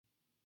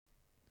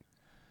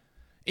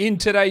In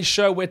today's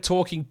show, we're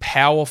talking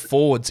power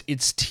forwards.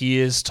 It's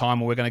tiers time,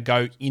 and we're going to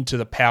go into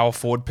the power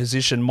forward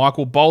position.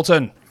 Michael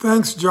Bolton.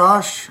 Thanks,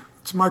 Josh.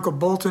 It's Michael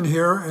Bolton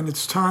here, and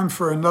it's time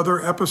for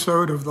another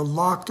episode of the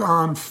Locked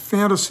On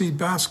Fantasy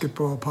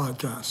Basketball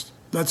Podcast.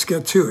 Let's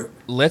get to it.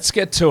 Let's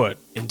get to it,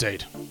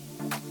 indeed.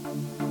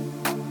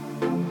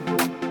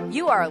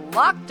 You are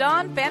Locked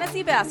On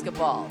Fantasy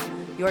Basketball,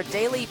 your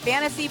daily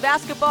fantasy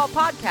basketball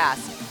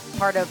podcast,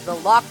 part of the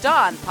Locked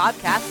On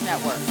Podcast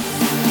Network.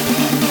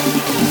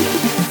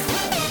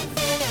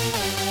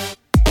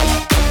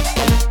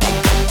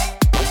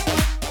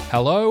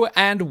 Hello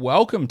and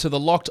welcome to the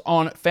Locked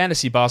On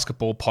Fantasy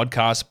Basketball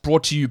Podcast,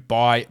 brought to you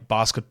by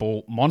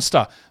Basketball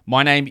Monster.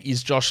 My name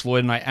is Josh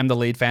Lloyd and I am the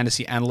lead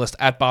fantasy analyst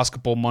at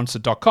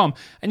basketballmonster.com,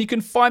 and you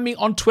can find me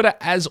on Twitter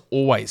as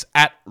always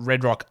at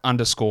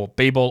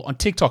redrock_bball, on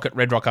TikTok at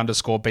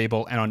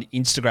redrock_bball, and on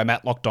Instagram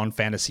at Locked On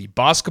Fantasy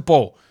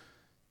Basketball.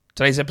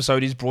 Today's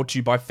episode is brought to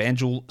you by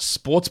FanDuel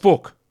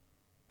Sportsbook.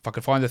 If I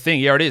could find the thing,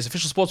 here it is.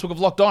 Official sportsbook of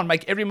Locked On.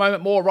 Make every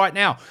moment more right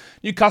now.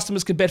 New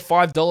customers can bet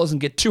 $5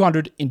 and get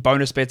 $200 in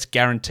bonus bets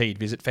guaranteed.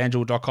 Visit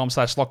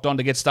FanDuel.com/LockedOn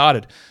to get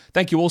started.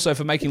 Thank you also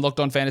for making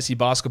Locked On Fantasy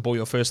Basketball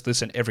your first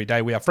listen every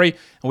day. We are free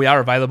and we are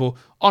available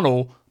on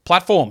all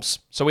platforms.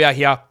 So we are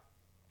here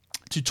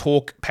to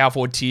talk power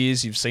forward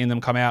tiers. You've seen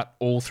them come out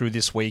all through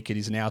this week. It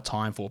is now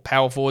time for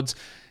power forwards,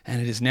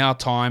 and it is now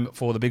time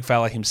for the big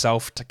fella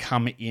himself to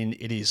come in.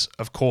 It is,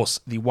 of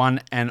course, the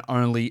one and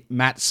only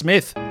Matt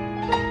Smith.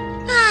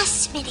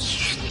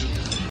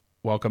 Smitty.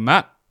 Welcome,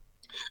 Matt.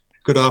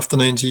 Good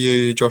afternoon to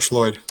you, Josh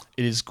Lloyd.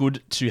 It is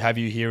good to have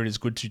you here. It is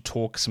good to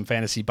talk some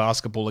fantasy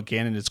basketball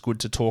again, and it's good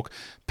to talk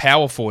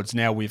power forwards.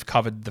 Now we've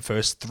covered the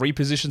first three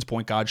positions,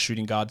 point guard,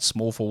 shooting guard,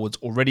 small forwards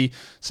already.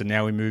 So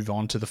now we move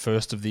on to the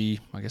first of the,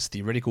 I guess,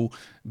 theoretical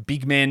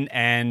big men,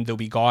 and there'll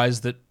be guys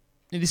that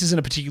this isn't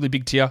a particularly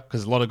big tier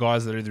because a lot of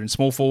guys that are either in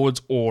small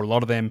forwards or a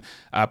lot of them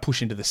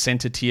push into the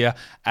center tier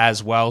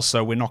as well.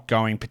 So we're not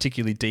going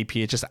particularly deep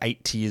here, just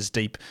 8 tiers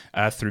deep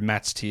through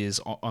Matt's tiers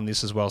on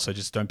this as well. So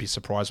just don't be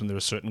surprised when there are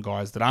certain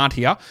guys that aren't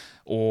here,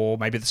 or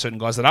maybe there's certain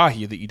guys that are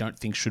here that you don't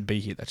think should be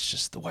here. That's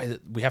just the way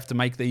that we have to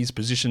make these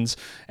positions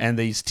and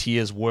these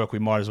tiers work. We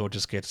might as well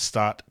just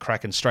start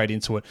cracking straight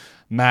into it,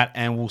 Matt.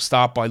 And we'll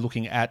start by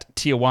looking at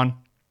tier 1,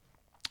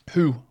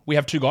 who we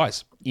have 2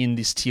 guys in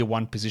this tier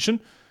 1 position.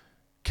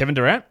 Kevin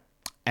Durant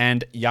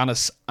and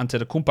Giannis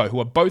Antetokounmpo, who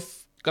are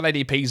both got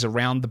ADPs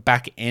around the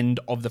back end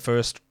of the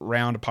first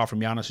round, apart from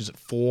Giannis, who's at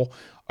 4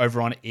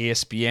 over on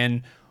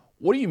ESPN.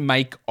 What do you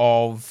make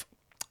of,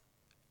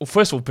 well,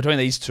 first of all, between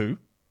these two,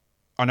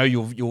 I know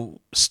you're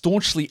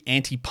staunchly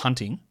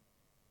anti-punting,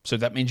 so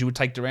that means you would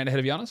take Durant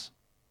ahead of Giannis?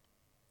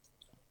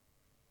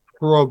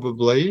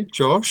 Probably,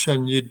 Josh,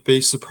 and you'd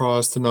be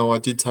surprised to know I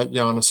did take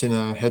Giannis in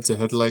a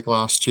head-to-head leg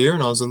last year,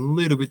 and I was a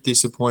little bit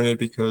disappointed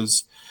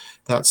because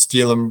that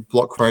steal and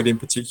block rate in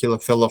particular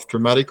fell off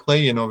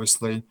dramatically, and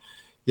obviously,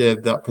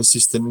 that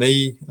persistent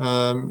knee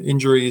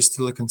injury is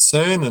still a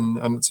concern,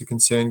 and it's a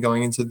concern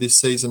going into this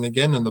season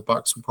again, and the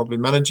Bucks will probably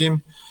manage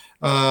him.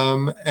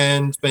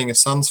 And being a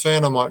Suns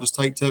fan, I might just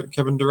take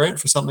Kevin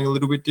Durant for something a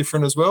little bit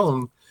different as well,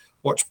 and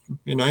watch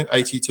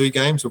 82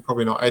 games, or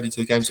probably not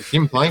 82 games of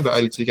him playing, but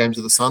 82 games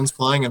of the Suns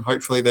playing, and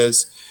hopefully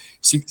there's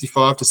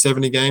 65 to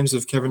 70 games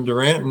of Kevin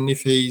Durant, and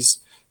if he's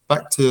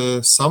back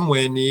to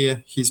somewhere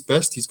near his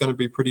best, he's going to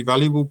be pretty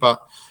valuable.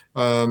 But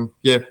both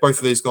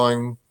of these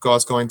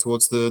guys going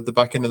towards the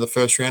back end of the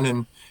first round,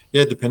 and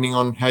depending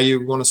on how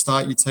you want to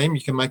start your team,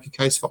 you can make a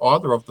case for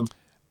either of them.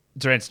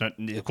 Durant's not,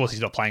 of course,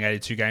 he's not playing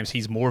 82 games.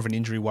 He's more of an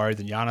injury worry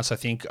than Giannis. I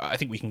think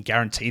we can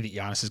guarantee that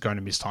Giannis is going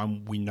to miss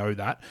time. We know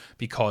that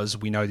because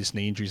we know this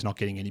knee injury is not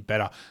getting any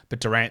better. But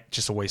Durant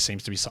just always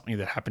seems to be something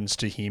that happens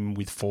to him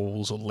with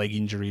falls or leg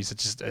injuries. It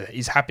just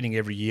is happening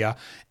every year,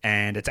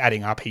 and it's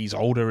adding up. He's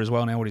older as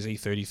well now. What is he,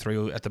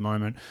 33 at the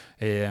moment?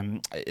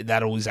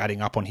 That all is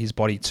adding up on his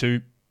body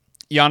too.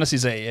 Giannis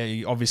is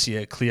obviously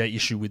a clear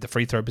issue with the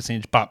free throw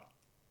percentage, but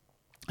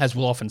as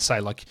we'll often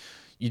say,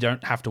 you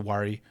don't have to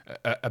worry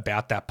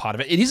about that part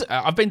of it. It is.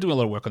 I've been doing a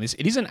lot of work on this.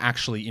 It isn't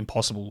actually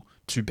impossible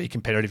to be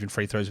competitive in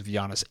free throws with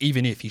Giannis,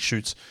 even if he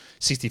shoots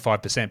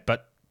 65%.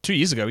 But 2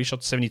 years ago, he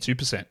shot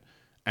 72%.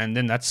 And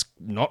then that's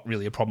not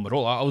really a problem at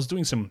all. I was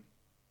doing some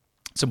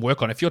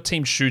work on it. If your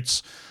team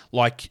shoots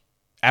like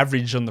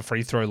average on the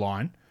free throw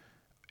line,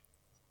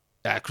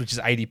 which is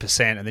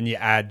 80%, and then you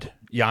add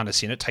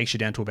Giannis in, it takes you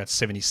down to about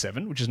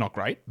 77, which is not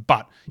great.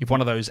 But if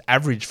one of those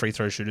average free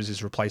throw shooters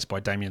is replaced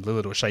by Damian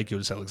Lillard or Shai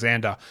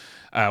Gilgeous-Alexander,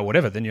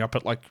 whatever, then you're up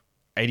at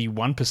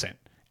 81%.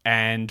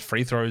 And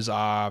free throws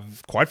are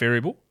quite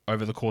variable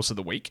over the course of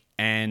the week.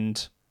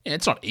 And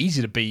it's not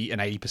easy to be an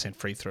 80%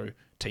 free throw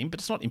team,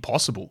 but it's not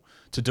impossible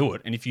to do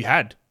it. And if you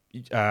had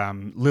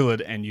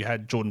Lillard and you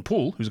had Jordan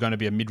Poole, who's going to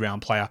be a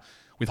mid-round player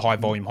with high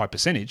volume, high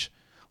percentage,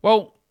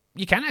 well,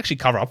 you can actually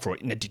cover up for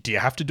it. Now, do you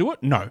have to do it?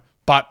 No.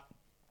 But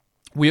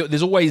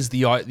there's always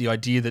the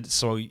idea that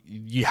so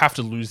you have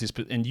to lose this,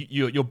 and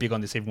you're big on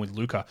this even with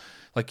Luka.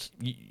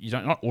 You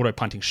don't, not auto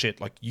punting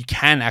shit. You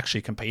can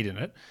actually compete in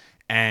it,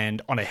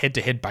 and on a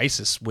head-to-head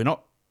basis, we're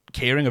not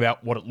caring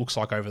about what it looks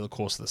like over the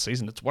course of the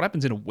season. It's what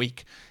happens in a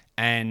week,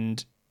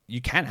 and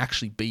you can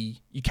actually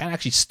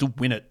still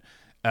win it.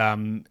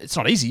 It's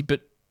not easy,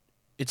 but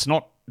it's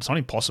not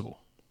impossible.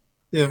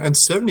 Yeah, and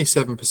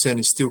 77%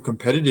 is still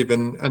competitive.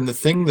 And the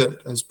thing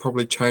that has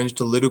probably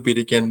changed a little bit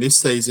again this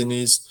season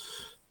is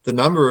the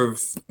number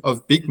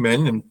of big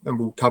men, and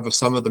we'll cover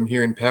some of them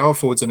here in power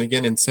forwards and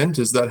again in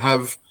centres, that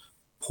have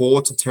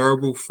poor to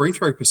terrible free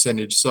throw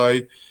percentage. So,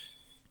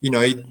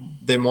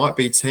 there might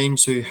be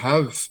teams who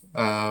have,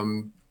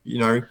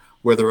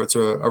 whether it's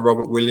a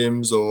Robert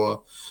Williams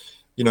or,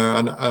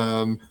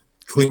 an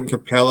Clint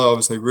Capella,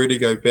 obviously Rudy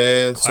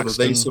Gobert,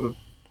 Claxton.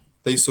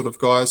 these sort of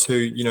guys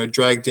who,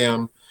 drag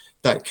down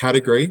that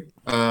category.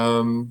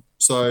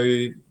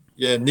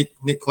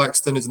 Nick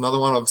Claxton is another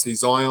one, obviously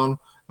Zion.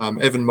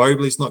 Evan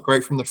Mobley's not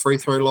great from the free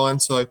throw line.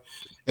 So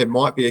it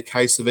might be a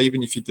case of,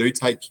 even if you do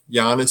take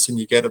Giannis and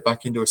you get it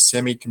back into a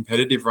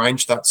semi-competitive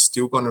range, that's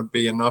still going to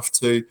be enough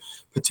to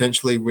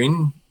potentially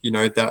win,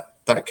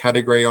 that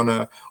category on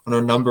a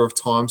number of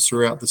times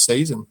throughout the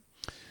season.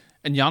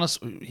 And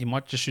Giannis, he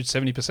might just shoot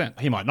 70%.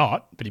 He might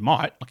not, but he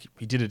might. Like,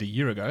 he did it a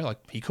year ago. Like,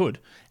 he could.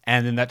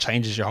 And then that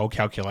changes your whole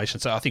calculation.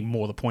 So I think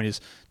more the point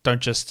is, don't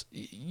just...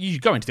 You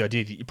go into the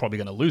idea that you're probably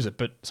going to lose it,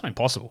 but it's not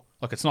impossible.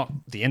 Like, it's not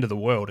the end of the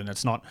world, and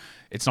it's not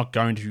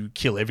going to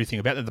kill everything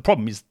about it. The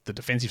problem is the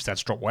defensive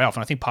stats drop way off,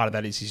 and I think part of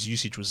that is his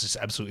usage was just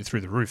absolutely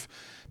through the roof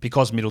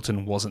because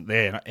Middleton wasn't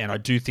there. And I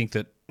do think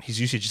that his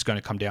usage is going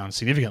to come down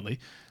significantly.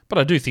 But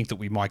I do think that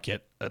we might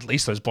get at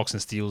least those blocks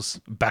and steals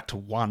back to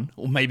 1,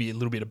 or maybe a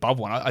little bit above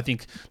 1. I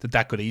think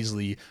that could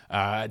easily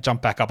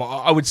jump back up.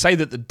 I would say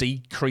that the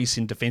decrease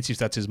in defensive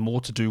stats is more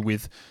to do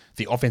with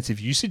the offensive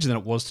usage than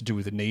it was to do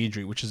with the knee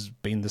injury, which has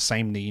been the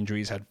same knee injury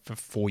he's had for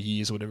 4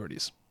 years or whatever it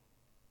is.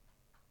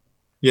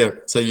 Yeah,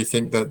 so you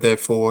think that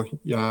therefore,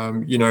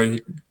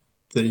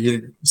 that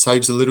he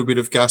saves a little bit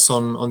of gas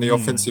on the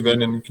offensive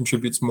end and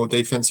contributes more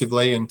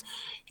defensively, and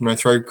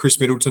throw Chris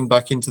Middleton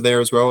back into there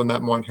as well, and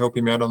that might help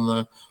him out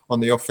on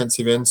the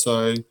offensive end.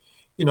 So,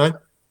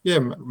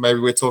 maybe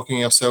we're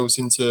talking ourselves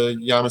into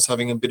Giannis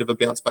having a bit of a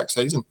bounce back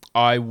season.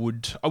 I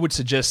would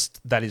suggest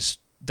that is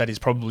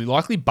probably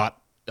likely, but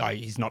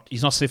he's not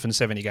sniffing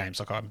 70 games.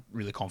 Like, I'm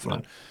really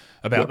confident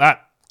about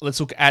that. Let's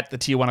look at the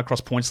Tier 1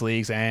 across points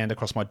leagues and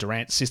across my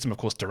Durant system. Of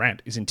course,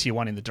 Durant is in Tier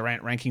 1 in the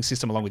Durant ranking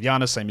system along with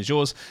Giannis, same as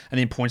yours.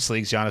 And in points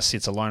leagues, Giannis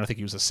sits alone. I think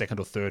he was the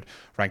second or third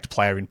ranked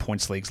player in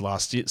points leagues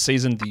last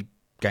season. The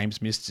games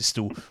missed is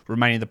still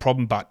remaining the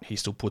problem, but he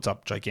still puts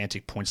up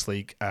gigantic points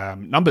league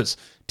numbers.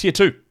 Tier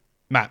 2,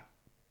 Matt.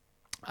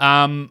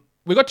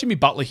 We've got Jimmy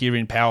Butler here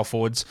in power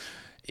forwards.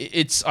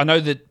 I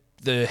know that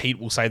the Heat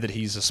will say that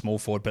he's a small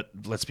forward, but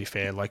let's be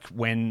fair. Like,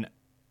 when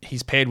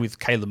he's paired with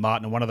Caleb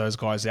Martin and one of those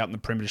guys out in the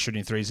perimeter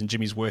shooting threes and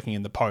Jimmy's working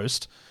in the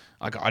post,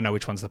 I know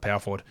which one's the power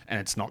forward, and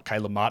it's not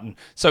Caleb Martin.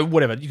 So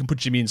whatever, you can put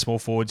Jimmy in small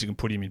forwards, you can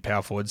put him in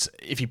power forwards.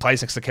 If he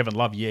plays next to Kevin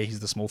Love, yeah, he's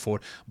the small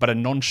forward. But a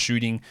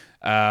non-shooting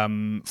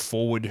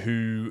forward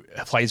who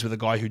plays with a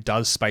guy who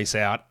does space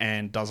out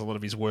and does a lot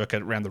of his work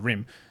around the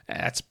rim,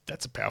 that's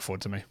a power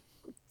forward to me.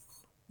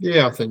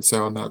 Yeah, I think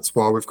so, and that's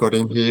why we've got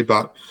him here.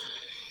 But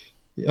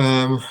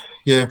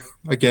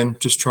again,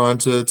 just trying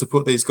to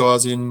put these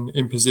guys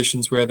in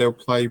positions where they'll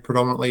play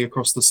predominantly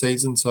across the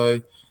season.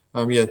 So,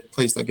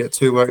 please don't get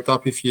too worked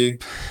up if you're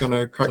going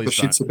to crack the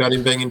shits about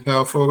him being in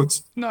power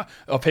forwards. No,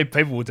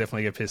 people will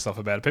definitely get pissed off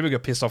about it. People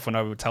get pissed off when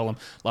I would tell them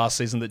last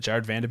season that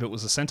Jared Vanderbilt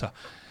was a centre,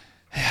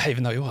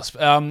 even though he was.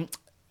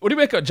 What do you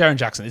make of Jaren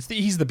Jackson?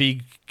 He's the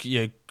big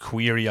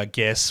query, I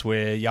guess,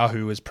 where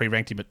Yahoo has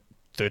pre-ranked him at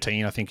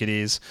 13, I think it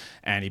is,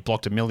 and he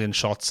blocked 1 million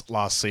shots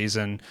last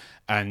season,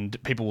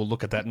 and people will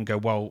look at that and go,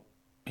 well,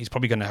 he's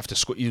probably going to have to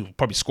score. He'll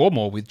probably score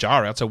more with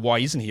Jar out, so why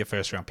isn't he a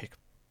first-round pick?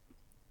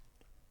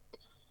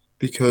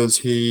 Because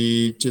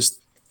he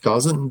just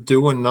doesn't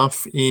do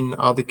enough in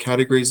other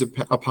categories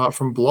apart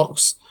from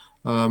blocks.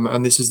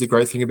 And this is the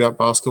great thing about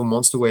Basketball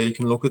Monster, where you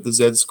can look at the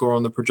Z score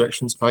on the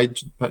projections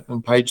page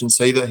and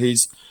see that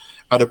he's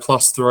at a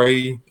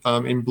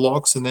 +3 in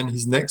blocks, and then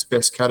his next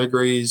best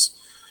category is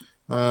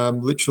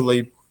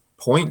literally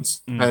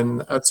points,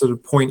 and that's at a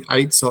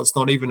 0.8, so it's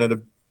not even at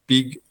a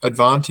big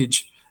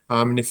advantage.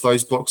 And if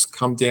those blocks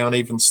come down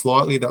even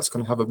slightly, that's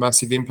going to have a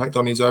massive impact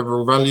on his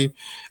overall value.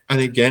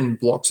 And again,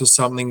 blocks are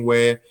something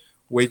where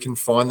we can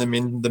find them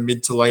in the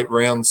mid to late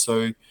rounds.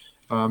 So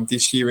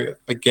this year,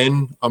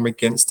 again, I'm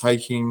against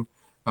taking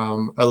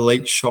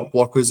elite shot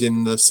blockers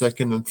in the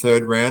second and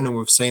third round, and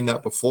we've seen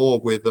that before,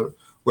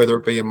 whether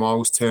it be a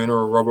Miles Turner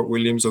or Robert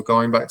Williams, or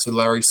going back to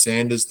Larry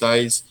Sanders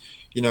days.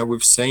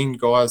 We've seen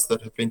guys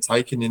that have been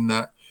taken in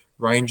that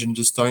range and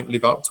just don't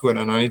live up to it,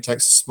 and only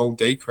takes a small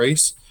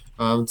decrease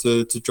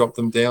to drop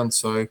them down.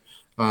 So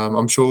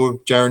I'm sure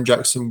Jaren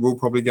Jackson will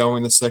probably go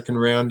in the second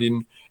round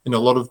in a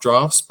lot of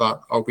drafts,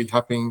 but I'll be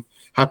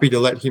happy to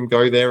let him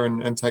go there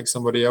and take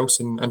somebody else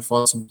and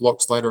find some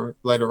blocks later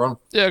on.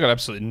 Yeah, I've got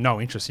absolutely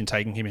no interest in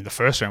taking him in the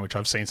first round, which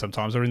I've seen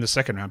sometimes, or in the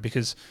second round,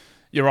 because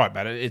you're right,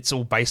 Matt, it's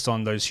all based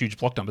on those huge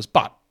block numbers.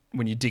 But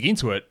when you dig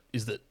into it,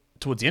 is that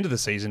towards the end of the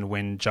season,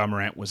 when Ja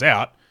Morant was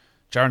out,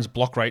 Jaren's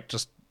block rate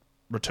just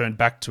returned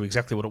back to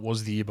exactly what it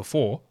was the year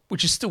before,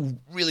 which is still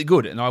really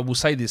good. And I will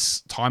say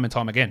this time and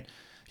time again.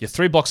 You're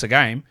 3 blocks a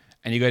game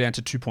and you go down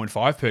to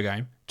 2.5 per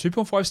game.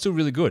 2.5 is still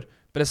really good,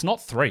 but it's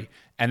not 3.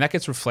 And that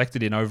gets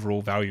reflected in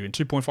overall value. And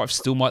 2.5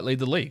 still might lead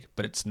the league,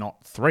 but it's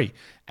not 3.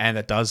 And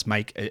that does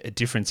make a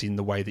difference in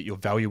the way that you're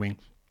valuing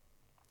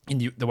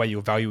the way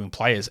you're valuing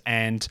players.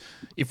 And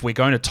if we're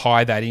going to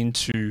tie that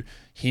into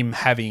him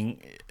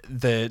having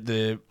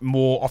the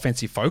more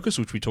offensive focus,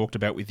 which we talked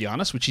about with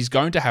Giannis, which he's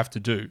going to have to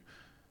do,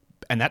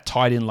 and that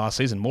tied in last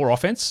season, more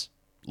offense,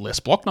 less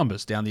block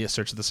numbers down the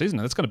stretch of the season.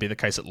 And that's going to be the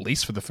case at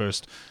least for the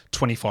first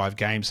 25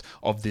 games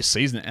of this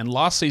season. And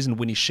last season,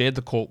 when he shared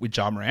the court with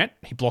Ja Morant,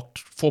 he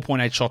blocked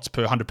 4.8 shots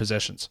per 100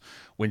 possessions.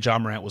 When Ja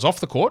Morant was off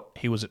the court,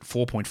 he was at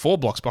 4.4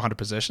 blocks per 100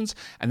 possessions.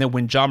 And then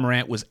when Ja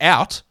Morant was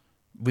out,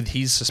 with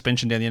his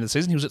suspension down the end of the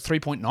season, he was at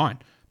 3.9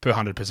 per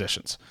 100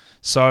 possessions.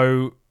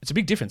 So it's a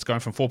big difference going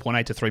from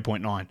 4.8 to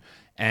 3.9.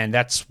 And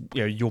that's,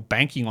 you're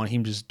banking on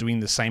him just doing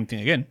the same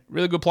thing again.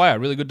 Really good player,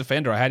 really good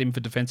defender. I had him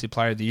for Defensive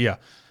Player of the Year.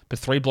 But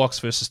 3 blocks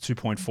versus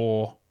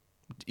 2.4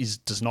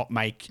 does not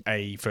make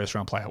a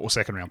first-round player or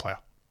second-round player.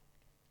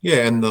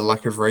 Yeah, and the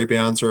lack of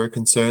rebounds are a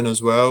concern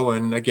as well.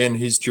 And again,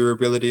 his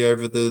durability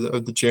over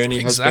the journey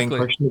has been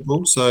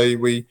questionable. So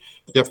you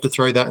have to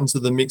throw that into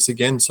the mix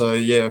again. So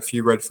yeah, a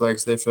few red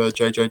flags there for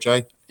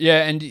JJJ.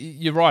 Yeah, and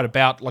you're right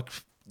about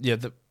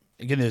there's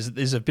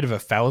a bit of a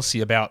fallacy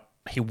about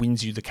he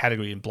wins you the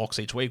category in blocks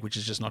each week, which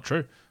is just not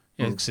true.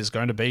 Because there's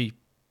going to be,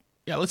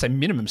 let's say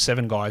minimum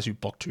 7 guys who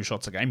block 2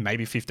 shots a game,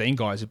 maybe 15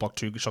 guys who block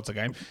 2 shots a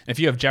game. And if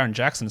you have Jaren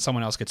Jackson and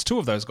someone else gets 2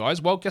 of those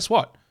guys, well, guess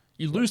what?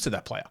 You lose to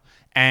that player.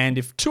 And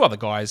if 2 other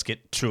guys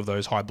get 2 of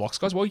those high blocks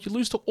guys, well, you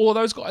lose to all of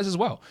those guys as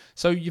well.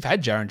 So you've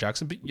had Jaren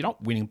Jackson, but you're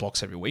not winning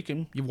blocks every week,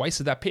 and you've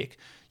wasted that pick.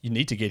 You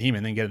need to get him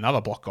and then get another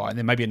block guy, and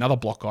then maybe another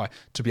block guy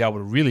to be able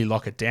to really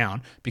lock it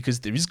down, because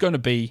there is going to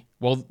be,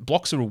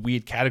 blocks are a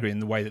weird category in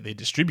the way that they're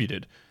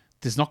distributed.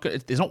 There's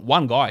not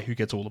one guy who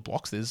gets all the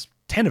blocks. There's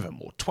 10 of them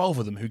or 12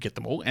 of them who get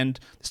them all, and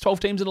there's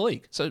 12 teams in the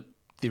league. So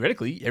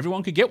theoretically,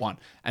 everyone could get one.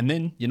 And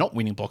then you're not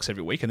winning blocks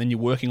every week, and then you're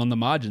working on the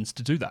margins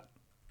to do that.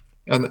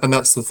 And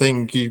that's the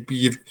thing.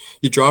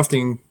 You're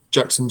drafting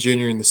Jackson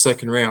Jr. in the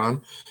second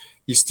round.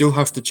 You still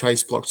have to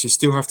chase blocks. You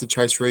still have to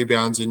chase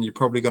rebounds, and you're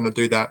probably going to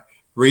do that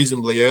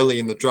reasonably early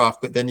in the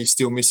draft. But then you're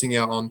still missing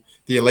out on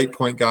the elite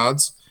point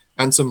guards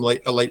and some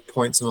elite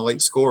points and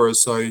elite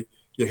scorers. So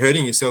you're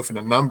hurting yourself in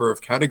a number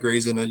of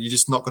categories, and you're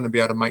just not going to be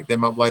able to make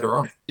them up later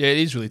on. Yeah, it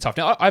is really tough.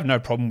 Now, I have no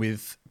problem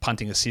with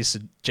punting assists.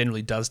 It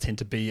generally does tend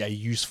to be a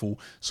useful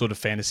sort of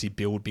fantasy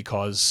build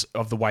because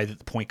of the way that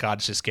the point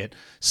guards just get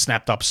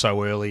snapped up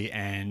so early,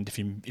 and if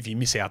you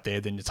miss out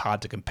there, then it's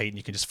hard to compete, and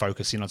you can just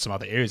focus in on some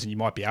other areas, and you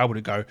might be able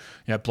to go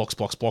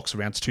blocks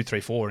around 2, 3,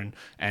 4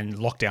 and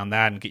lock down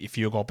that and get your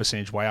field goal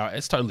percentage way out.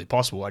 It's totally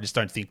possible. I just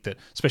don't think that,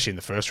 especially in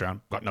the first round,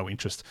 got no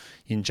interest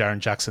in Jaren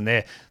Jackson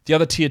there. The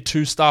other tier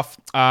 2 stuff,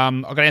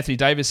 I've got Anthony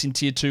Davis in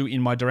tier 2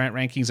 in my Durant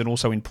rankings and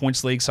also in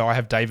points league, so I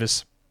have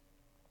Davis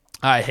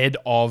ahead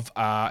of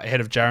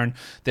Jaren.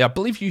 There, I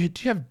believe you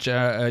have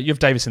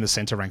Davis in the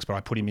center ranks, but I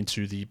put him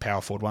into the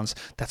power forward ones.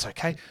 That's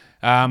okay.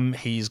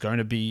 He's going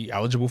to be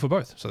eligible for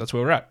both, so that's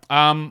where we're at.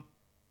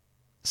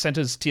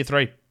 Centers tier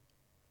 3: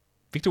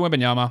 Victor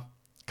Wembanyama,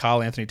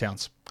 Karl Anthony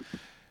Towns.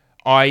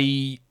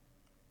 It's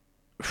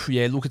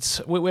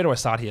where do I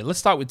start here? Let's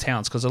start with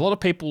Towns, because a lot of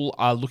people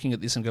are looking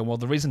at this and going, well,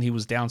 the reason he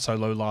was down so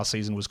low last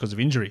season was because of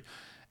injury,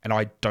 and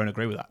I don't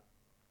agree with that.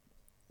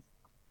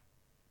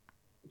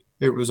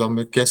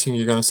 I'm guessing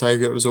you're going to say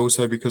that it was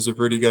also because of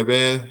Rudy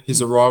Gobert,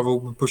 his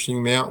arrival, pushing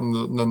him out,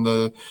 and then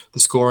the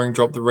scoring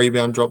drop, the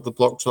rebound drop, the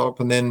block drop,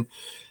 and then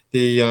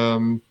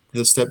the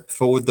step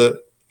forward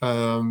that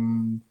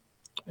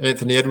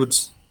Anthony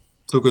Edwards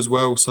took as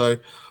well. So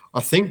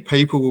I think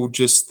people will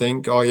just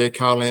think,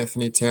 Karl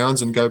Anthony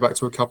Towns, and go back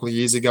to a couple of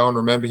years ago and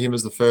remember him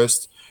as the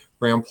first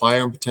round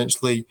player and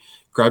potentially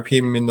grab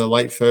him in the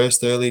late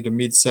first, early to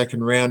mid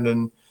second round,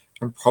 and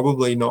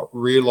probably not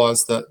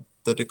realise that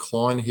the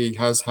decline he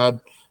has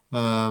had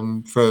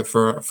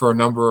for a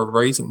number of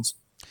reasons.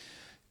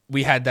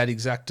 We had that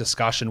exact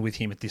discussion with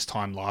him at this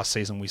time last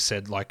season. We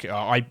said,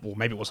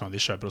 maybe it wasn't on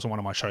this show, but it was on one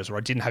of my shows where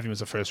I didn't have him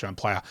as a first-round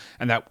player,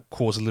 and that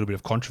caused a little bit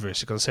of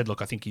controversy because I said,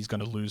 look, I think he's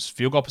going to lose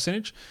field goal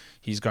percentage,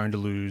 he's going to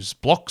lose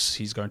blocks,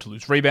 he's going to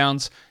lose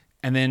rebounds,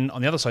 and then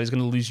on the other side, he's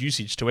going to lose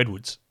usage to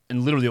Edwards.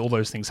 And literally all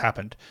those things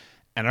happened.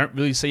 And I don't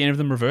really see any of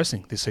them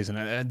reversing this season.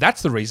 And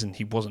that's the reason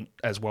he wasn't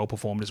as well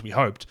performed as we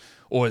hoped,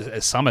 or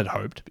as some had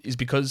hoped, is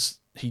because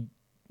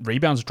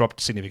rebounds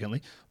dropped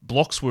significantly.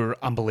 Blocks were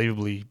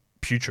unbelievably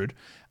putrid.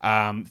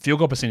 Field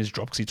goal percentage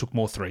dropped because he took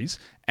more threes,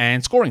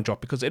 and scoring dropped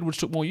because Edwards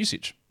took more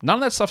usage. None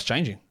of that stuff's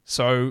changing.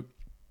 So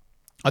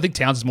I think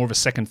Towns is more of a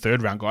second,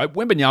 third round guy.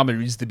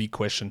 Wembanyama is the big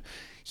question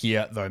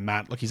here, though,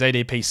 Matt. Like, his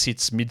ADP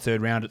sits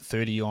mid-third round at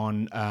 30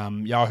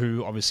 on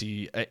Yahoo,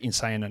 obviously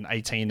insane, and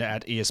 18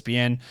 at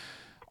ESPN.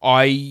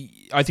 I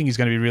think he's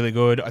going to be really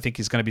good. I think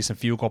there's going to be some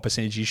field goal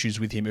percentage issues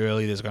with him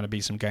early. There's going to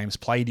be some games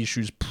played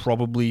issues,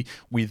 probably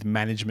with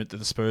management that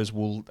the Spurs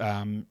will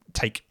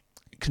take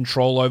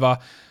control over.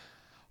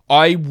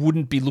 I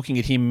wouldn't be looking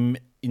at him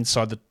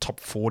inside the top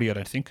 40, I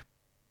don't think.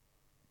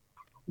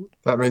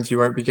 That means you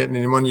won't be getting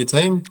him on your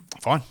team.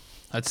 Fine.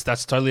 That's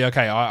totally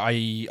okay.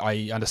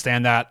 I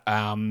understand that.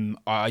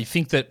 I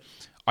think that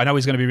I know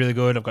he's going to be really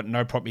good. I've got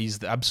no problem. He's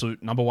the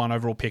absolute number one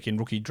overall pick in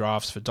rookie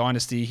drafts for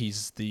Dynasty.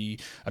 He's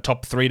a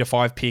top 3 to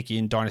 5 pick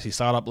in Dynasty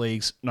startup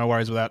leagues. No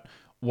worries with that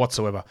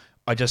whatsoever.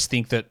 I just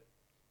think that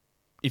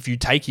if you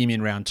take him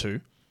in round 2,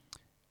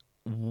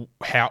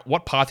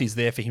 what path is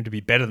there for him to be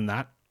better than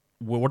that?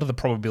 What are the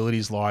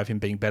probabilities lie of him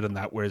being better than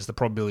that? Whereas the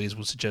probabilities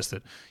will suggest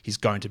that he's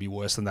going to be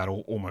worse than that,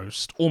 or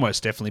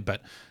almost definitely.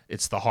 But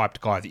it's the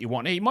hyped guy that you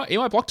want. He might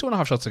block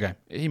 2.5 shots a game.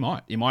 He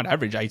might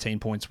average 18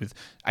 points with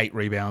 8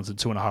 rebounds and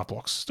 2.5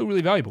 blocks. Still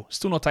really valuable.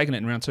 Still not taking it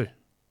in round 2.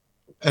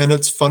 And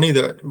it's funny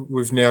that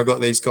we've now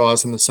got these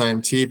guys in the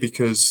same tier,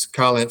 because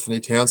Karl Anthony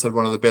Towns had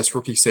one of the best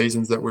rookie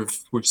seasons that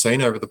we've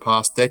seen over the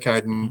past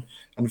decade, and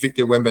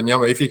Victor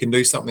Wembanyama, if he can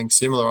do something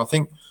similar, I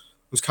think.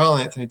 Was Karl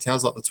Anthony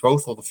Towns like the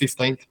 12th or the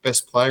 15th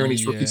best player in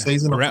his rookie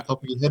season off the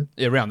top of your head?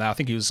 Yeah, around that. I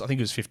think he was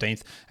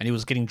 15th, and he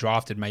was getting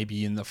drafted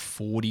maybe in the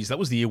 40s. That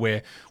was the year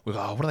where we were,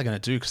 what are they going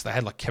to do? Because they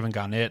had like Kevin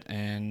Garnett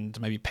and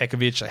maybe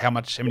Pekovic. How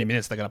many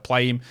minutes they're going to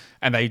play him?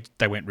 And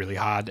they went really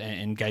hard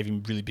and gave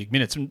him really big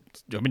minutes. And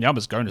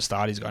Yama's going to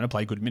start. He's going to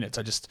play good minutes.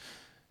 It's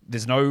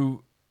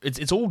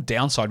all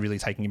downside really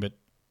taking him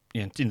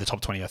in the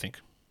top 20, I think.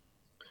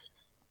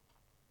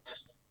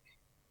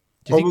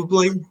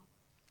 Probably,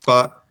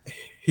 but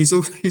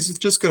he's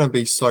just going to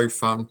be so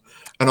fun,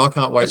 and I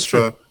can't wait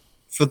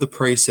for the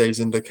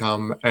preseason to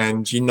come.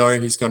 And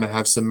he's going to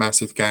have some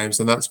massive games,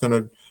 and that's going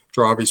to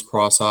drive his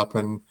price up.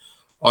 And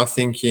I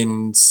think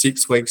in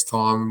 6 weeks'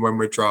 time, when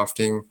we're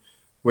drafting,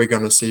 we're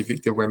going to see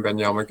Victor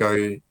Wembanyama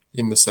go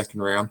in the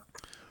second round.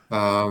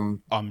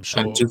 I'm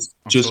sure. And just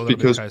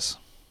because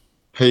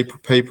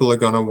people are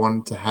going to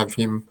want to have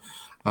him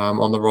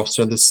on the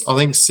roster. I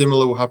think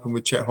similar will happen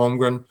with Chet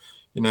Holmgren.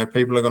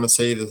 People are going to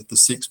see the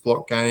 6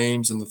 block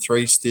games and the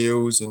 3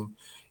 steals, and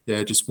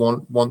just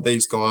want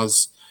these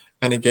guys.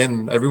 And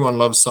again, everyone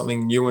loves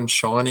something new and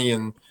shiny,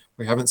 and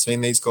we haven't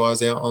seen these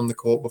guys out on the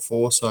court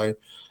before. So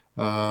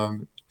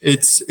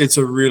it's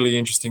a really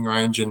interesting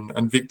range,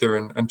 and Victor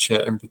and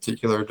Chet in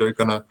particular are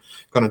going to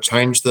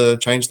change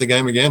the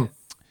game again.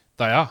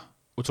 They are.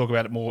 We'll talk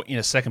about it more in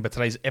a second, but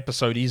today's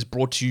episode is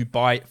brought to you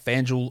by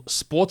FanDuel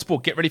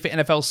Sportsbook. Get ready for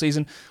NFL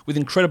season with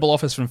incredible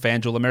offers from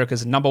FanDuel,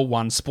 America's #1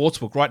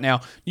 sportsbook. Right now,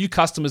 new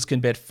customers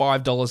can bet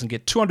 $5 and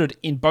get $200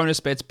 in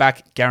bonus bets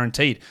back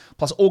guaranteed.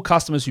 Plus, all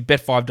customers who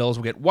bet $5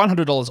 will get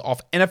 $100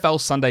 off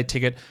NFL Sunday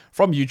Ticket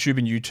from YouTube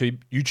and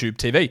YouTube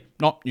TV.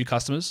 Not new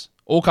customers.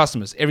 All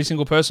customers, every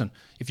single person.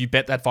 If you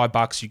bet that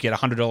 $5, you get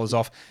 $100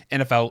 off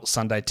NFL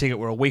Sunday Ticket.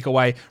 We're a week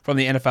away from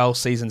the NFL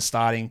season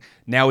starting.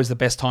 Now is the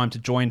best time to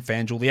join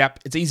FanDuel. The app,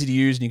 it's easy to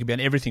use, and you can bet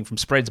everything from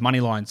spreads, money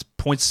lines,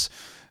 points,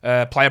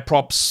 player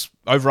props,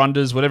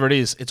 over-unders, whatever it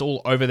is. It's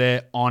all over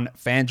there on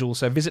FanDuel.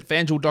 So visit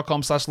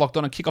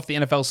FanDuel.com/lockedon and kick off the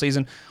NFL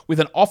season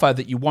with an offer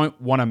that you won't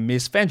want to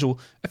miss. FanDuel,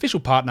 official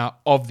partner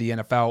of the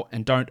NFL,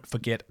 and don't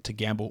forget to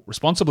gamble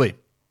responsibly.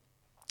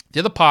 The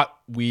other part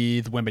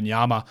with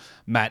Wembanyama,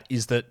 Matt,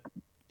 is that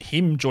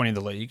him joining the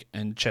league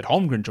and Chet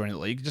Holmgren joining the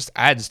league just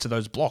adds to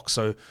those blocks.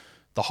 So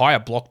the higher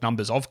block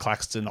numbers of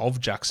Claxton, of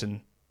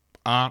Jackson,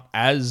 aren't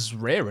as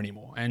rare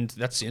anymore. And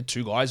that's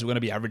 2 guys who are going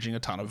to be averaging a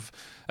ton of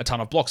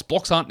blocks.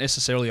 Blocks aren't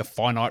necessarily a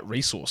finite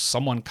resource.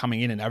 Someone coming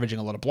in and averaging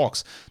a lot of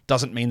blocks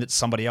doesn't mean that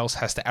somebody else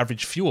has to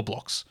average fewer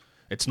blocks.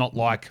 It's not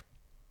like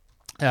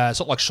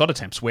shot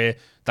attempts where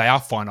they are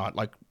finite.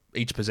 Like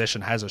each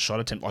possession has a shot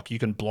attempt. Like you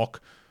can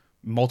block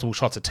multiple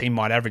shots. A team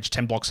might average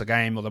 10 blocks a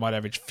game, or they might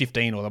average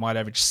 15, or they might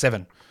average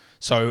 7.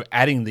 So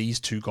adding these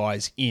 2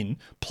 guys in,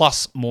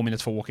 plus more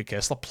minutes for Walker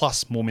Kessler,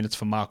 plus more minutes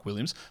for Mark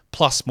Williams,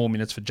 plus more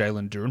minutes for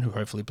Jalen Duren, who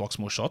hopefully blocks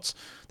more shots.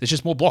 There's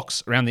just more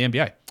blocks around the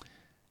NBA.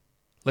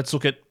 Let's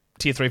look at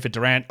tier 3 for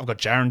Durant. I've got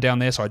Jaren down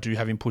there, so I do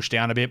have him pushed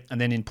down a bit. And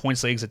then in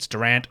points leagues, it's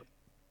Durant,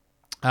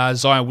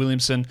 Zion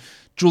Williamson,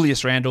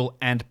 Julius Randle,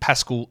 and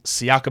Pascal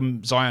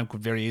Siakam. Zion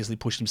could very easily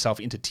push himself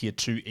into tier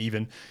 2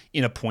 even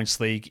in a points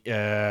league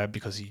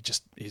because he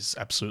just is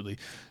absolutely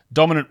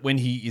dominant when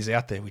he is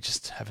out there. We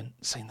just haven't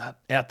seen that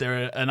out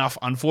there enough,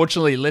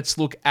 unfortunately. Let's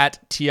look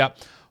at tier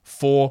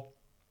 4.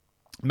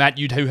 Matt,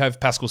 you do have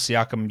Pascal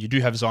Siakam, you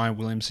do have Zion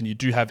Williamson, you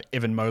do have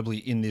Evan Mobley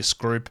in this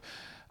group.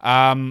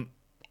 I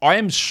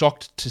am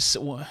shocked to see...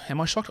 Am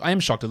I shocked? I am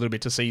shocked a little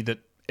bit to see that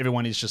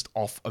everyone is just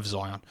off of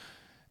Zion.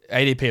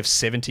 ADP of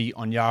 70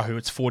 on Yahoo,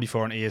 it's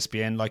 44 on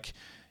ESPN. Like,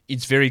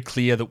 it's very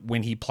clear that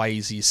when he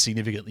plays, he is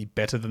significantly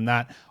better than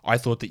that. I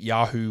thought that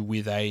Yahoo,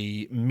 with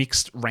a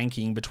mixed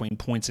ranking between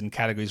points and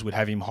categories, would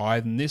have him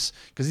higher than this,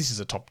 because this is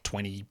a top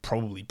 20,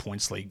 probably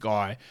points league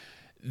guy.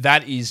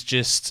 That is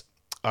just,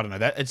 I don't know,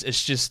 that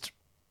it's just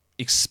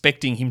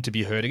expecting him to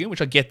be hurt again,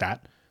 which I get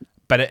that,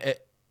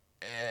 but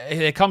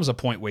there comes a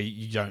point where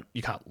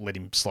you can't let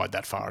him slide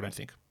that far, I don't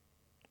think.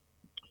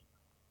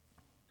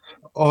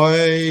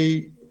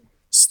 I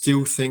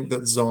still think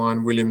that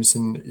Zion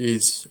Williamson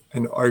is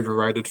an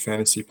overrated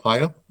fantasy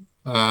player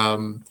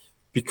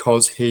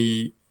because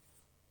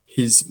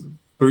his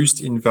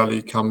boost in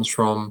value comes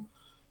from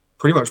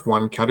pretty much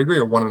one category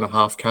or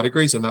 1.5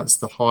 categories, and that's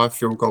the high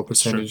field goal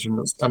percentage and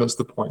it's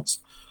the points.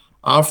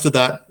 After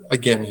that,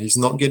 again, he's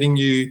not getting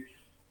you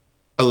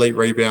elite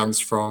rebounds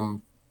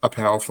from a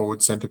power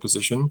forward center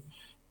position.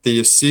 The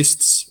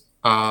assists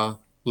are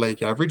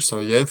league average, so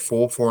yeah,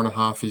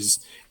 4.5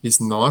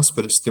 is nice,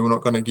 but it's still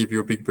not going to give you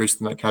a big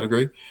boost in that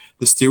category.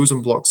 The steals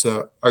and blocks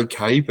are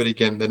okay, but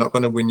again, they're not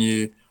going to win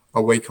you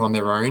a week on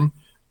their own.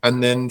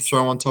 And then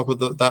throw on top of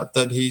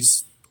that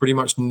he's pretty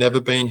much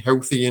never been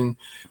healthy, and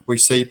we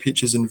see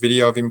pictures and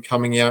video of him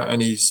coming out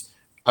and he's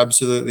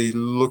absolutely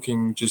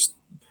looking just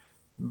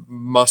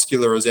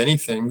muscular as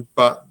anything.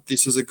 But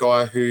this is a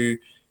guy who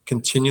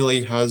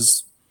continually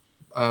has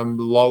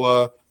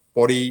lower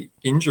body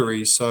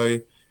injuries, so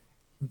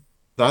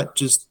that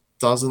just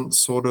doesn't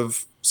sort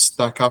of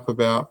stack up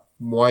about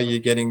why you're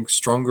getting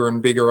stronger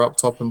and bigger up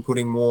top and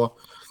putting more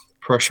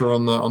pressure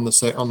on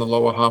the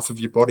lower half of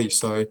your body.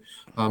 So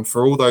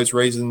for all those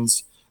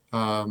reasons,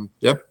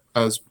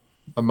 as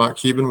Mark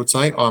Cuban would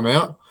say, I'm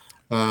out.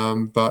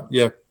 But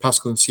yeah,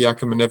 Pascal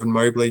Siakam and Evan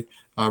Mobley,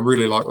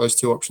 really like those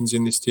two options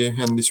in this tier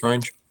and this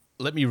range.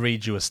 Let me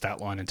read you a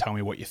stat line and tell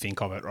me what you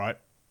think of it, right?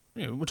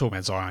 We're talking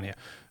about Zion here.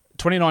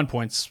 29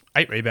 points,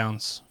 8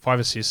 rebounds, 5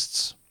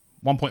 assists,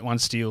 1.1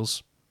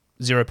 steals,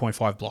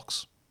 0.5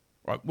 blocks.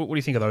 Right? What do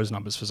you think of those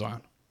numbers for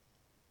Zion?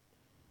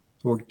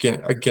 Well,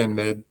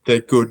 again, they're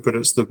good, but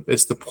it's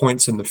the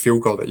points and the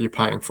field goal that you're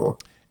paying for.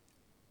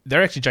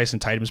 They're actually Jason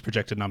Tatum's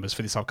projected numbers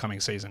for this upcoming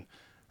season,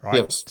 right?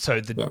 Yes. So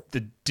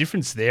the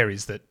difference there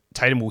is that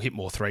Tatum will hit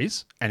more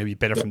threes and he'll be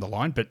better from the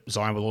line, but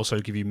Zion will also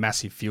give you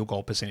massive field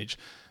goal percentage.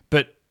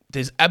 But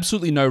there's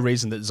absolutely no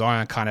reason that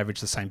Zion can't average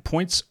the same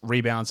points,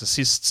 rebounds,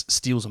 assists,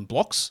 steals, and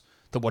blocks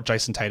that what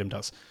Jason Tatum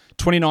does.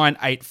 29,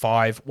 8,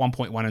 5,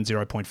 1.1, and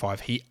 0.5.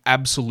 He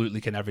absolutely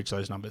can average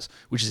those numbers,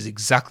 which is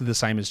exactly the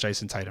same as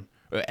Jason Tatum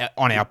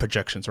on our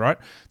projections, right?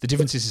 The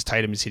difference is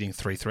Tatum is hitting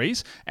 3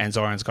 threes and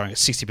Zion's going at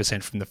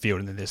 60% from the field,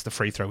 and then there's the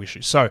free throw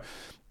issue. So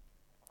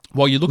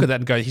while you look at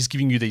that and go, he's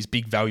giving you these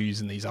big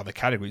values in these other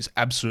categories,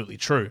 absolutely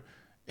true.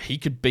 He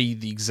could be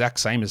the exact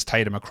same as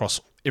Tatum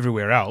across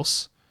everywhere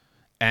else,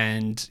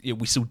 and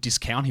we still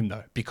discount him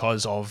though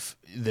because of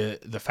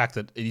the fact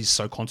that it is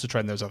so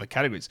concentrated in those other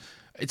categories.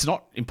 It's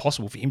not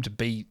impossible for him to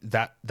be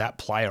that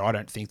player, I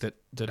don't think, that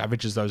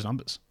averages those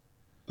numbers.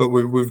 But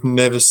we've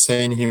never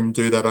seen him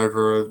do that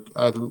over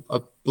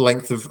a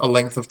length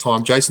of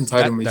time. Jason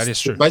Tatum that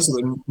is true.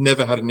 Basically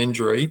never had an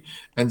injury,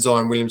 and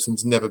Zion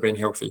Williamson's never been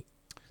healthy.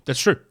 That's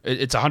true.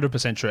 It's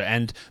 100%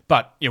 true.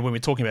 But when we're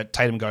talking about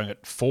Tatum going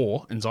at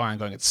 4 and Zion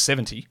going at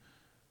 70,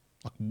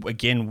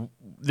 again,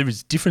 there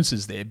is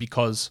differences there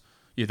because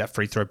that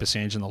free throw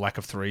percentage and the lack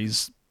of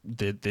threes,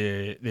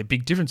 they're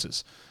big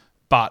differences.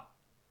 But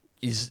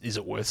is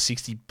it worth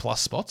 60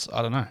 plus spots?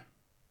 I don't know.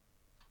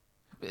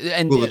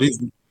 And well, it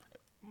is.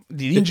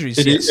 The injuries.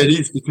 It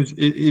is because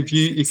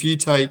if you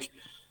take,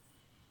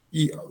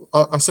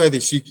 I say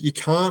this, you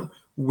can't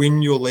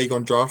win your league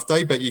on draft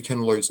day, but you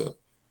can lose it,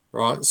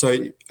 right? So,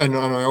 and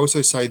I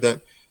also say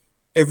that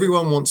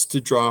everyone wants to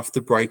draft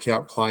the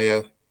breakout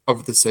player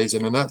of the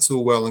season, and that's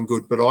all well and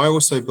good. But I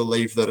also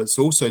believe that it's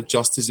also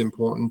just as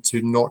important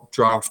to not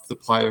draft the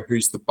player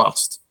who's the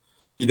bust.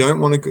 You don't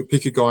want to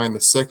pick a guy in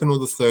the second or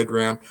the third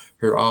round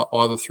who are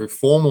either through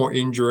form or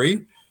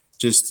injury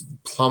just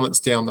plummets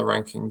down the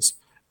rankings.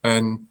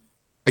 And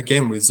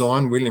again, with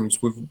Zion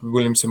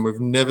Williamson, we've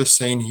never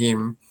seen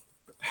him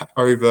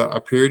over a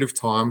period of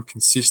time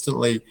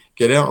consistently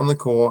get out on the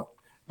court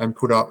and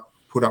put up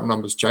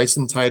numbers.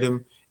 Jason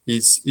Tatum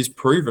is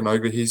proven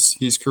over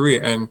his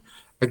career, and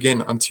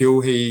again,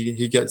 until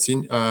he gets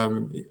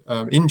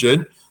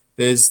injured,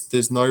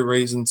 there's no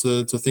reason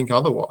to think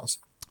otherwise.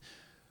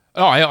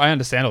 Oh, I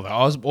understand all that.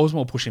 I was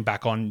more pushing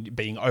back on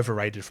being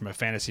overrated from a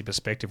fantasy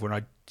perspective.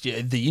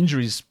 The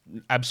injuries,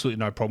 absolutely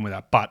no problem with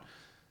that, but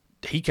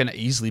he can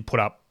easily put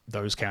up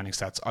those counting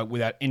stats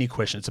without any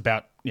question. It's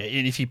about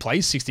and if he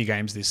plays 60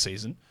 games this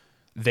season,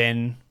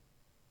 then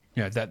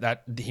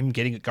that him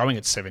getting it going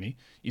at 70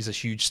 is a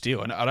huge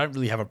steal, and I don't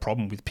really have a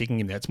problem with picking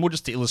him there. It's more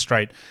just to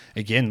illustrate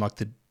again like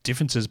the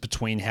differences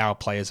between how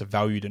players are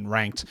valued and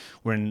ranked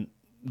when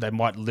they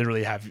might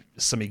literally have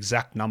some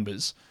exact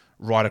numbers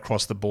right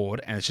across the board,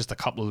 and it's just a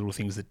couple of little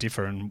things that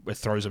differ, and it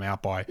throws them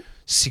out by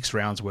 6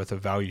 rounds worth of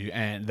value.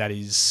 And that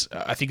is,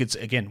 I think it's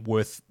again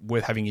worth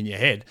having in your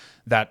head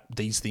that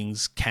these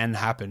things can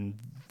happen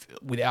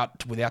without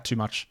too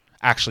much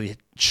actually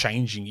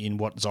changing in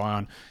what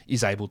Zion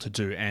is able to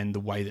do and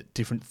the way that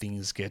different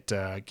things get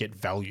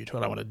valued. I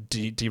don't want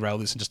to derail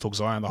this and just talk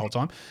Zion the whole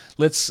time.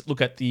 Let's look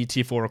at the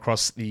tier 4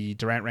 across the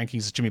Durant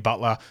rankings. Jimmy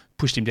Butler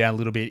pushed him down a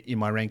little bit in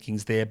my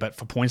rankings there, but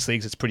for points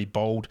leagues, it's pretty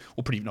bold,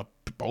 or pretty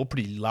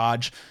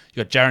large.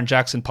 You got Jaren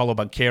Jackson, Paolo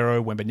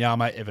Banchero,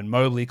 Wembanyama, Evan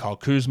Mobley, Kyle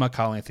Kuzma,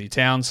 Karl Anthony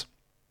Towns,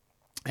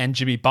 and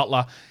Jimmy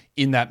Butler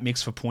in that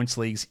mix for points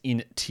leagues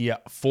in tier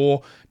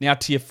 4. Now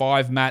tier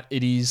 5, Matt,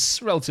 it is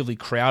relatively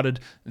crowded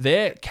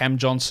there. Cam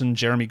Johnson,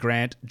 Jeremy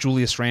Grant,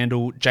 Julius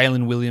Randle,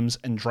 Jalen Williams,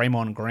 and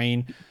Draymond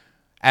Green.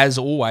 As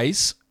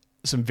always,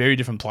 some very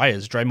different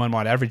players. Draymond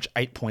might average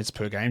 8 points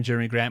per game.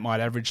 Jeremy Grant might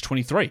average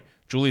 23.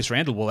 Julius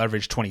Randle will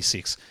average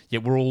 26.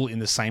 Yet we're all in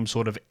the same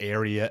sort of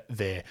area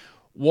there.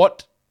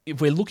 What,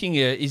 if we're looking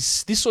at,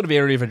 is this sort of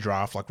area of a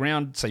draft, like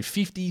round, say,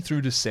 50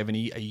 through to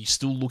 70, are you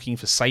still looking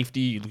for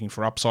safety? Are you looking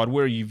for upside?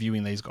 Where are you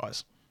viewing these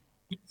guys?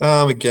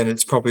 Again,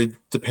 it's probably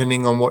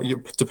depending on what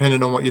you've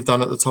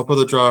done at the top of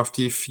the draft.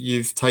 If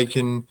you've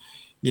taken,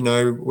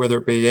 whether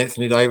it be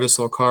Anthony Davis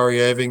or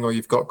Kyrie Irving, or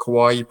you've got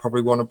Kawhi, you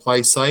probably want to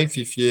play safe.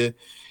 If you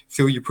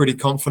feel you're pretty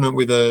confident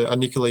with a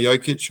Nikola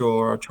Jokic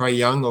or a Trae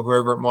Young or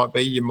whoever it might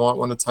be, you might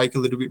want to take a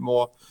little bit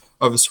more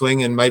of a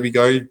swing and maybe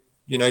go,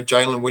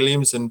 Jalen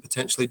Williams, and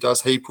potentially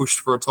does he push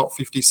for a top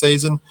 50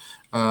 season?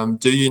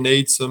 Do you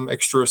need some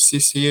extra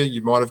assists here?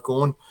 You might have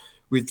gone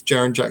with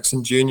Jaren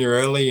Jackson Jr.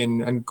 early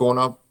and gone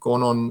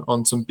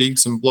on some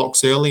bigs and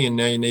blocks early, and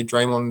now you need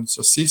Draymond's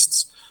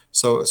assists.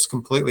 So it's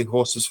completely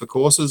horses for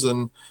courses.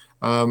 And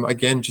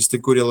again, just a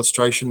good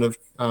illustration of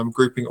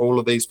grouping all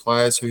of these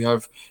players who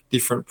have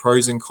different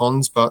pros and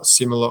cons, but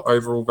similar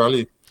overall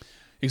value.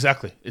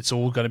 Exactly. It's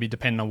all going to be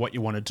dependent on what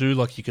you want to do.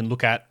 Like you can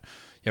look at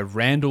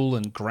Randall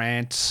and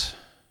Grant,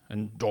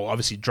 and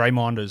obviously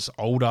Draymond is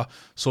older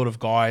sort of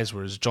guys,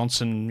 whereas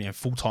Johnson,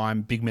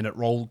 full-time, big-minute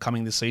role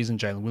coming this season.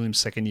 Jalen Williams,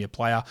 second-year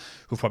player,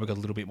 who've probably got a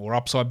little bit more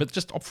upside, but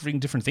just offering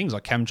different things.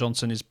 Like Cam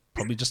Johnson is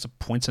probably just a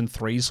points and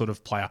threes sort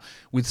of player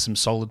with some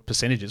solid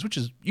percentages, which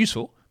is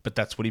useful, but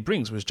that's what he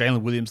brings. Whereas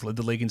Jalen Williams led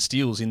the league in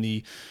steals in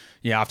the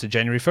after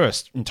January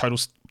 1st in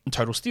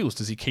total steals.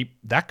 Does he keep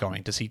that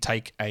going? Does he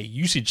take a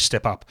usage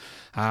step up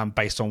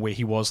based on where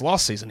he was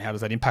last season? How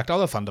does that impact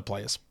other Thunder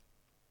players?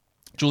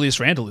 Julius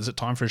Randle, is it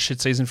time for a shit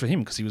season for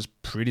him? Because he was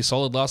pretty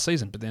solid last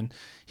season, but then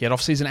he had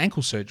off-season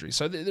ankle surgery.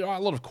 So there are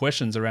a lot of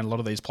questions around a lot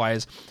of these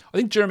players. I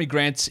think Jeremy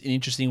Grant's an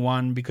interesting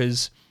one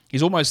because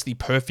he's almost the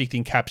perfect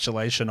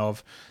encapsulation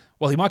of,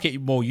 well, he might get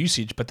more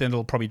usage, but then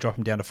it'll probably drop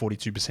him down to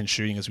 42%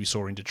 shooting as we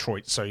saw in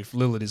Detroit. So if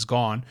Lillard is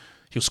gone,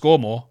 he'll score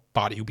more,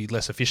 but he'll be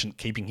less efficient,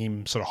 keeping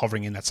him sort of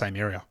hovering in that same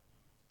area.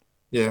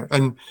 Yeah,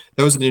 and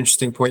that was an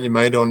interesting point you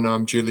made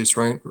on Julius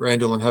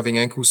Randle and having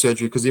ankle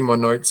surgery, because in my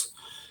notes,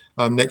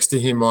 next to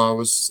him,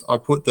 I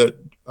put that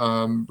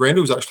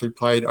Randall's actually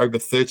played over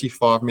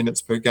 35 minutes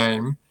per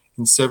game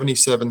in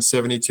 77,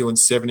 72, and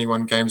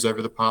 71 games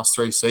over the past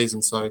 3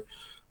 seasons. So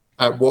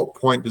at what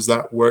point does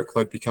that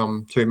workload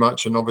become too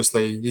much? And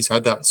obviously he's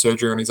had that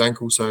surgery on his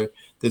ankle, so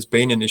there's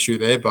been an issue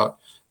there. But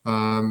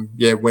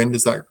when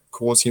does that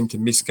cause him to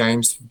miss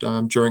games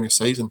during a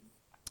season?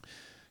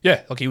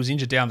 Yeah, look, he was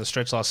injured down the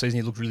stretch last season.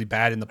 He looked really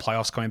bad in the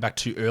playoffs, coming back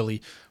too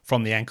early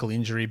from the ankle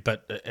injury.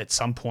 But at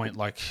some point,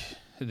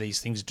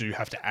 these things do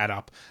have to add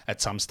up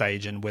at some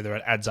stage, and whether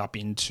it adds up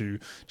into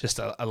just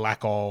a lack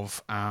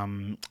of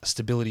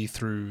stability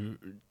through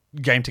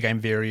game-to-game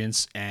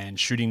variance and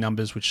shooting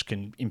numbers, which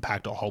can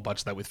impact a whole bunch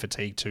of that with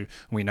fatigue too.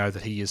 And we know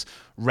that he is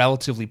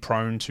relatively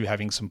prone to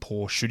having some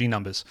poor shooting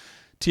numbers.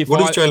 What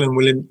does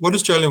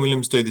Jalen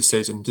Williams do this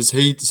season? Does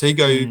he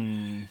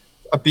go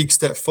a big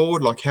step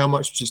forward? Like how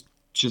much does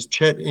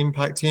Chet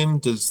impact him?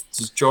 Does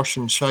Josh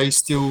and Shea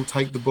still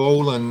take the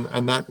ball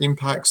and that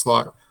impacts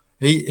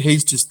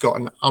He's just got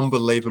an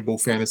unbelievable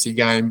fantasy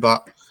game,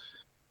 but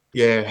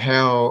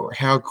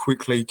how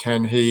quickly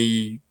can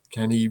he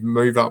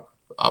move up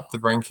the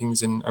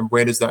rankings, and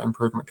where does that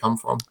improvement come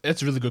from?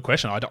 That's a really good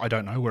question. I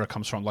don't know where it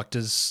comes from.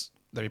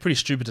 They'd be pretty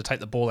stupid to take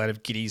the ball out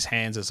of Giddey's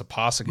hands as a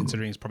passer,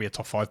 considering he's probably a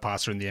top 5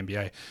 passer in the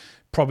NBA.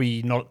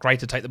 Probably not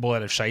great to take the ball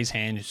out of Shea's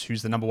hands,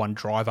 who's the number 1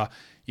 driver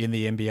in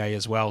the NBA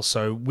as well.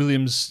 So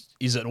Williams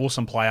is an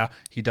awesome player.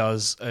 He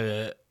does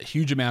a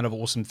huge amount of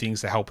awesome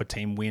things to help a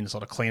team win. There's a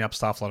lot of cleanup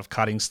stuff, a lot of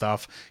cutting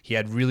stuff. He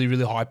had really,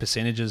 really high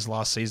percentages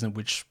last season,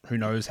 which who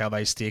knows how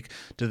they stick.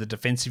 Do the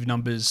defensive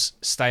numbers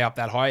stay up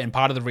that high? And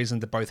part of the reason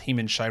that both him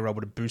and Shea were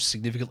able to boost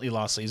significantly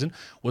last season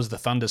was the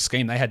Thunder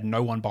scheme. They had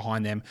no one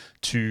behind them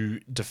to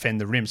defend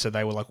the rim. So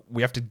they were like,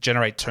 we have to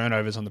generate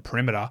turnovers on the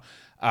perimeter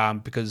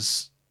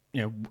because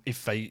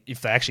if they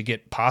actually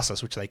get past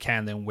us, which they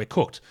can, then we're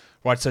cooked,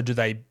 right? So do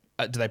they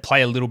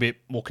play a little bit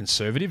more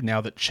conservative now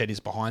that Chet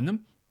is behind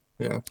them?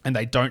 Yeah. And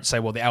they don't say,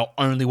 well, our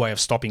only way of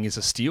stopping is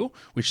a steal,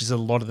 which is a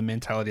lot of the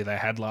mentality they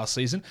had last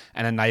season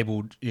and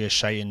enabled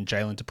Shea and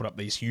Jalen to put up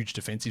these huge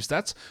defensive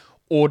stats?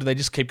 Or do they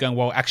just keep going,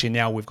 well, actually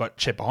now we've got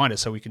Chet behind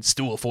us, so we can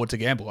still afford to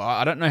gamble?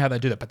 I don't know how they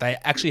do that, but they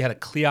actually had a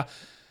clear,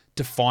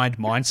 defined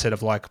mindset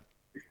of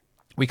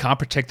we can't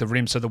protect the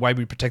rim, so the way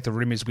we protect the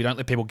rim is we don't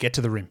let people get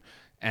to the rim.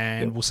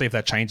 And we'll see if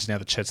that changes now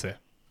that Chet's there.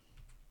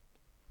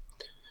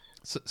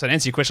 So to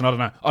answer your question,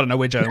 I don't know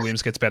where Jalen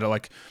Williams gets better.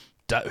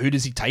 Who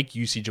does he take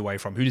usage away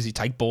from? Who does he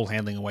take ball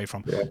handling away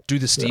from? Yeah. Do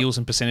the steals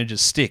and percentages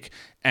stick?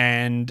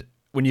 And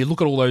when you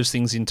look at all those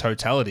things in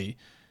totality,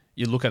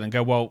 you look at it and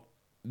go, well,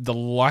 the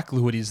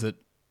likelihood is that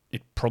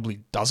it probably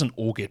doesn't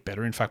all get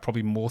better. In fact,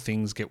 probably more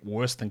things get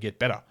worse than get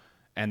better.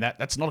 And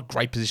that's not a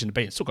great position to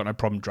be in. It's still got no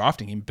problem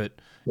drafting him, but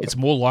it's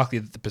more likely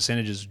that the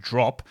percentages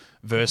drop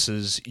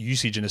versus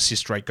usage and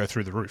assist rate go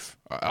through the roof,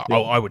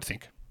 I would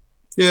think.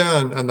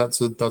 Yeah, and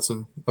that's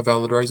a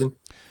valid reason.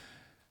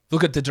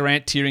 Look at the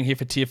Durant tiering here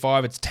for tier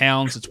 5. It's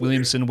Towns, it's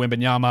Williamson,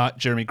 Wembanyama,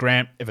 Jeremy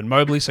Grant, Evan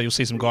Mobley. So you'll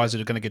see some guys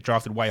that are going to get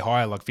drafted way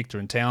higher, like Victor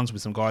and Towns,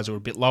 with some guys who are a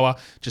bit lower.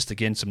 Just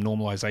again, some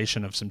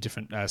normalization of some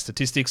different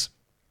statistics.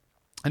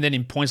 And then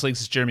in points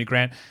leagues, it's Jeremy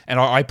Grant. And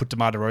I put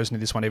DeMar DeRozan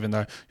in this one, even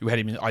though you had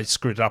him in, I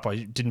screwed it up. I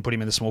didn't put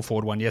him in the small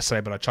forward one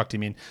yesterday, but I chucked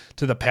him in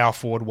to the power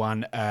forward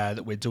one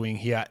that we're doing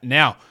here.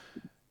 Now,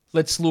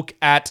 let's look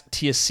at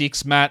tier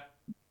 6, Matt.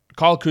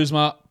 Kyle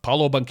Kuzma,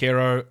 Paolo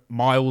Banchero,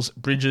 Miles,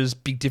 Bridges,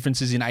 big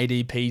differences in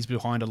ADPs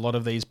behind a lot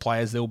of these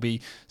players. There'll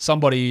be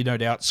somebody, no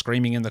doubt,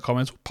 screaming in the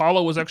comments,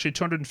 Paolo was actually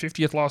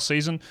 250th last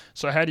season,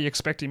 so how do you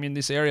expect him in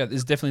this area?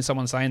 There's definitely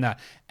someone saying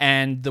that.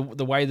 And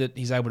the way that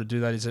he's able to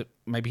do that is that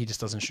maybe he just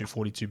doesn't shoot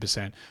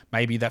 42%.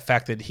 Maybe that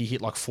fact that he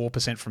hit like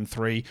 4% from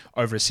 3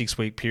 over a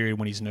 6-week period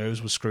when his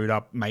nerves were screwed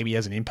up maybe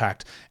has an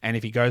impact. And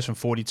if he goes from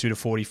 42 to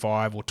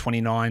 45 or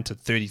 29 to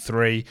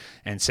 33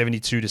 and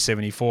 72 to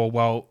 74,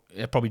 well,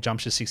 it probably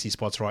jumps to 60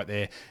 spots right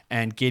there.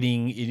 And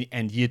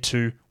year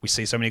 2, we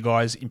see so many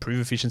guys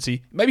improve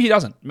efficiency. Maybe he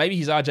doesn't. Maybe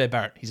he's RJ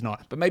Barrett. He's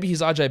not. But maybe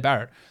he's RJ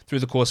Barrett through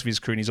the course of his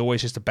career and he's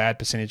always just a bad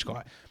percentage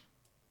guy.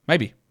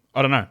 Maybe.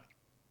 I don't know.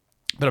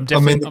 But I'm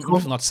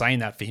definitely not saying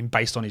that for him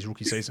based on his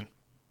rookie season.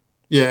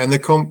 Yeah, and the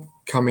comp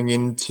coming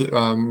into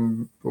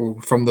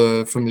from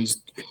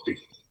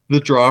the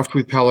draft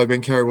with Paolo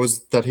Banchero was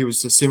that he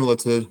was similar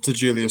to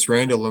Julius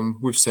Randle,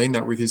 and we've seen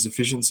that with his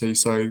efficiency.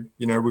 So,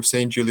 we've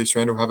seen Julius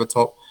Randle have a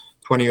top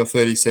 20 or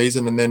 30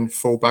 season and then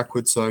fall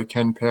backwards. So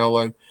can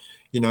Paolo,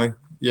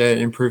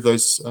 improve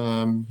those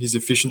his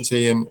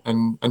efficiency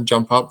and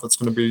jump up? That's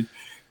going to be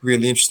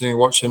really interesting to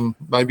watch. And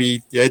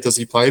maybe, does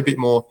he play a bit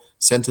more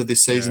center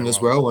this season as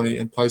well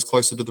and plays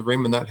closer to the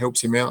rim, and that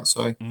helps him out.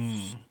 So,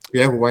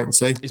 we'll wait and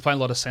see. He's playing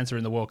a lot of center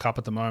in the World Cup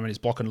at the moment. He's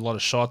blocking a lot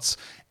of shots.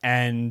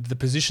 And the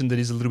position that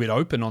is a little bit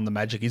open on the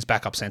Magic is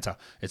backup center.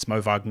 It's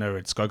Mo Wagner,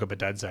 it's Goga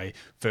Badadze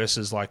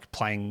versus like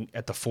playing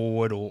at the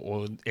forward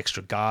or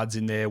extra guards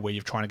in there where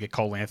you're trying to get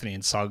Cole Anthony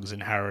and Suggs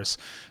and Harris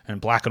and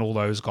Black and all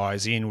those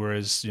guys in.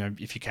 Whereas,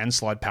 if you can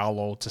slide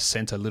Paolo to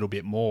center a little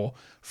bit more,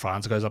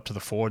 Franz goes up to the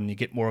forward and you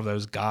get more of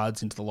those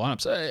guards into the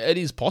lineup. So it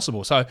is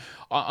possible. So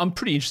I'm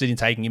pretty interested in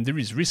taking him. There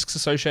is risks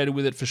associated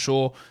with it for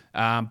sure,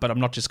 but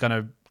I'm not just going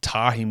to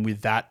tar him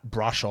with that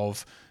brush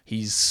of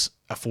he's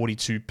a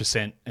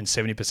 42% and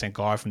 70%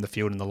 guy from the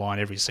field and the line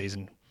every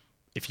season.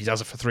 If he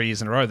does it for 3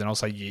 years in a row, then I'll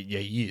say, yeah,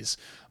 he is.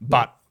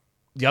 But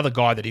the other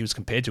guy that he was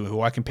compared to, who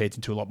I compared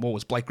him to a lot more,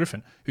 was Blake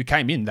Griffin, who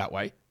came in that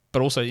way,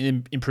 but also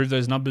improved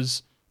those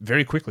numbers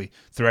very quickly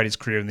throughout his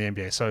career in the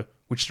NBA. So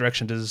which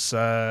direction does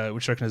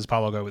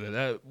Paolo go with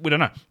it? We don't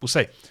know. We'll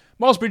see.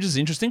 Miles Bridges is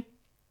interesting.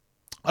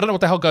 I don't know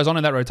what the hell goes on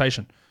in that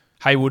rotation.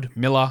 Hayward,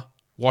 Miller,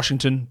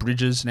 Washington,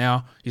 Bridges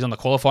now. He's on the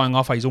qualifying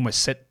offer. He's almost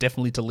set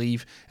definitely to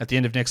leave at the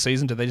end of next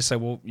season. Do they just say,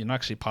 well, you're not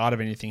actually part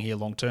of anything here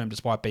long term,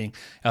 despite being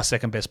our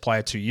second best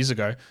player 2 years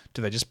ago?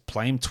 Do they just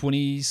play him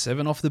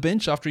 27 off the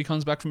bench after he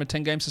comes back from a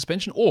 10-game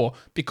suspension? Or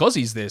because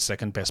he's their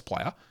second best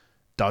player,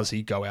 does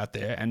he go out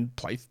there and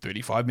play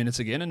 35 minutes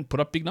again and put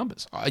up big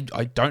numbers? I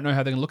don't know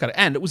how they're going to look at it.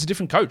 And it was a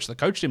different coach that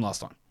coached him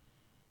last time.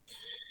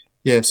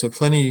 Yeah, so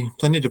plenty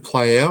to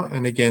play out.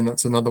 And again,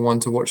 that's another one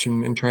to watch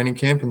in training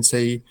camp and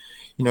see,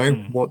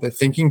 what they're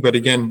thinking. But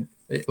again,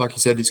 like you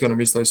said, he's going to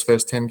miss those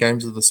first 10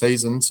 games of the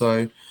season.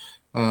 So,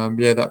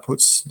 that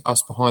puts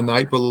us behind the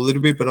 8 ball a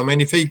little bit. But,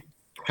 if he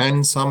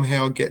can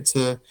somehow get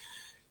to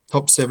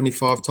top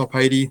 75, top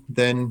 80,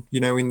 then,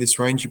 in this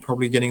range, you're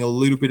probably getting a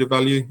little bit of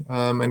value.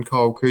 And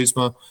Kyle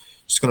Kuzma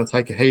just going to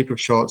take a heap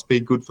of shots, be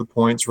good for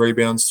points,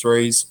 rebounds,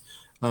 threes,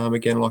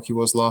 again, like he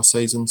was last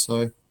season.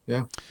 So,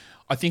 yeah.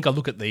 I think I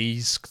look at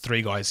these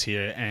 3 guys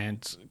here,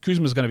 and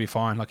Kuzma's going to be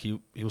fine. Like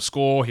he'll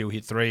score, he'll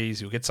hit threes,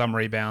 he'll get some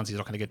rebounds. He's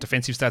not going to get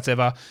defensive stats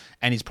ever,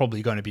 and he's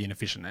probably going to be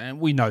inefficient, and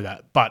we know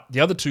that. But the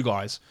other 2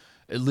 guys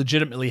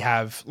legitimately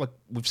have, like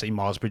we've seen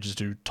Miles Bridges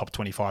do top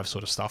 25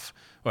 sort of stuff,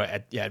 or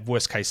at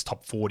worst case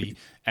top 40,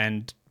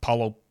 and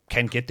Paolo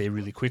can get there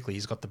really quickly.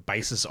 He's got the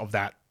basis of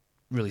that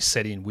really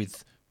set in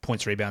with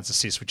points, rebounds,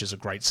 assists, which is a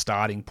great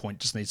starting point.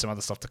 Just needs some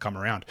other stuff to come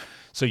around.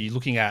 So you're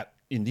looking at,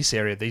 in this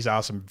area, these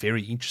are some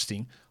very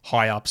interesting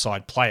high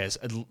upside players.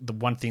 The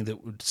one thing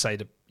that would say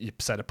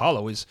to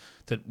Paolo is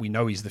that we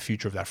know he's the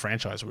future of that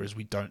franchise, whereas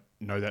we don't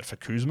know that for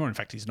Kuzma. In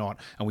fact, he's not,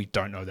 and we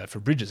don't know that for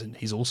Bridges, and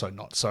he's also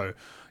not. So,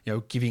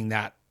 giving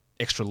that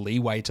extra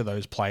leeway to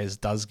those players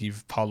does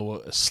give Paolo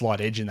a slight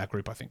edge in that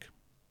group, I think.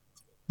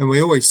 And we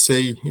always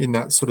see in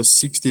that sort of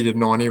 60 to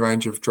 90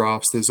 range of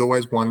drafts, there's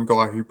always one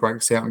guy who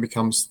breaks out and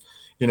becomes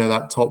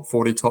that top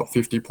 40, top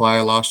 50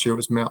 player. Last year it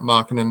was Mount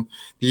Markkinen.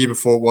 The year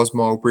before it was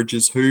Miles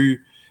Bridges. Who,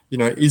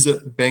 is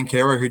it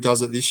Banchero who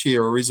does it this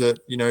year, or is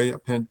it,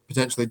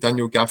 potentially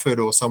Daniel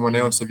Gafford or someone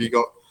else? Have you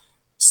got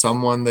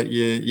someone that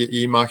you're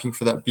earmarking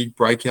for that big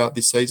breakout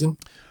this season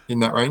in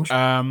that range?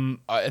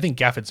 I think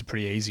Gafford's a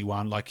pretty easy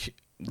one. Like,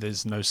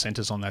 there's no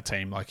centers on that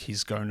team. Like,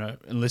 he's going to,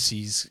 unless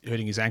he's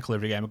hurting his ankle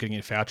every game or getting in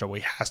a foul trouble,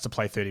 he has to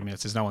play 30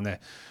 minutes. There's no one there.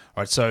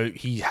 All right, so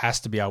he has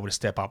to be able to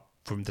step up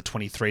from the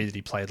 23 that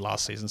he played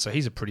last season. So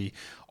he's a pretty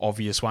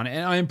obvious one.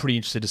 And I am pretty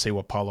interested to see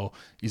what Paulo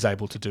is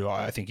able to do.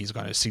 I think he's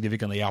going to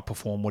significantly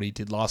outperform what he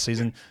did last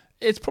season.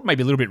 It's probably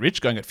maybe a little bit rich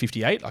going at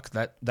 58. Like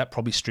that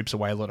probably strips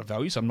away a lot of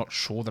value. So I'm not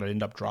sure that I'd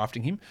end up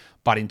drafting him.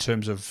 But in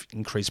terms of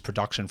increased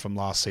production from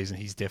last season,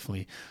 he's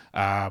definitely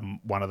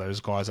one of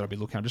those guys that I'll be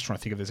looking at. I'm just trying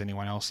to think if there's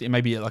anyone else. Yeah,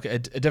 maybe like a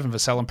Devin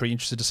Vassell. I'm pretty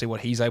interested to see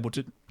what he's able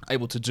to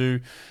do.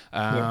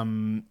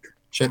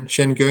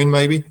 Şengün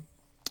maybe.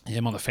 Yeah,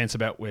 I'm on the fence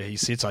about where he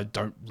sits. I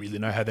don't really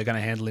know how they're going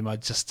to handle him.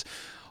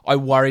 I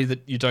worry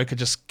that Udoka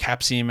just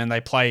caps him and they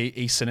play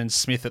Easton and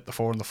Smith at the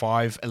 4 and the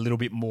 5 a little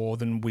bit more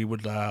than we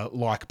would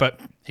like.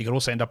 But he could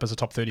also end up as a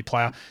top 30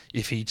 player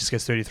if he just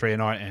gets 33 a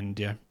night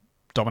and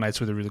dominates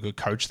with a really good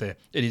coach there.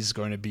 It is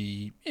going to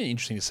be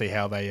interesting to see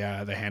how they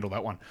handle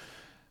that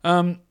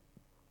one.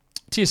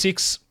 Tier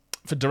 6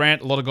 for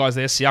Durant, a lot of guys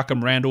there.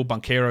 Siakam, Randall,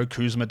 Banchero,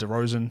 Kuzma,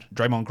 DeRozan,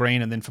 Draymond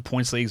Green. And then for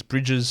points leagues,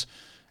 Bridges,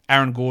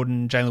 Aaron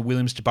Gordon, Jalen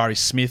Williams, Jabari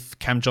Smith,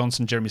 Cam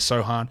Johnson, Jeremy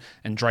Sohan,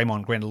 and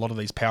Draymond Green. A lot of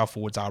these power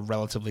forwards are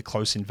relatively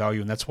close in value,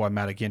 and that's why,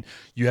 Matt, again,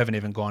 you haven't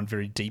even gone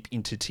very deep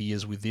into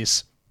tiers with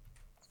this.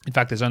 In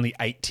fact, there's only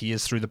 8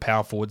 tiers through the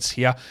power forwards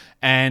here,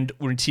 and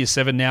we're in tier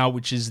 7 now,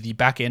 which is the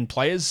back-end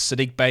players,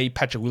 Saddiq Bey,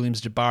 Patrick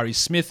Williams, Jabari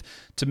Smith.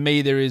 To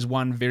me, there is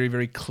one very,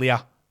 very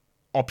clear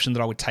option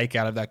that I would take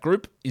out of that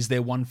group. Is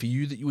there one for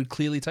you that you would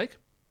clearly take?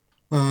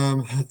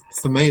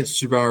 For me, it's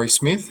Jabari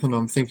Smith, and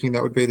I'm thinking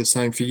that would be the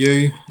same for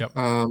you. Yep.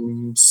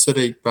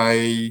 Saddiq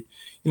Bey,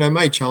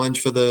 may challenge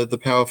for the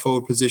power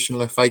forward position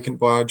left vacant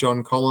by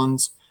John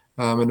Collins,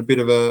 and a bit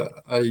of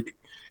a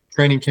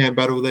training camp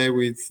battle there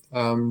with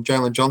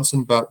Jalen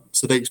Johnson, but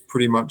Sadiq's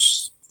pretty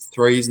much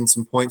threes and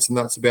some points, and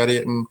that's about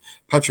it. And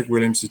Patrick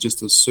Williams is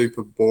just a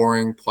super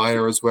boring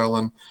player as well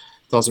and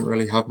doesn't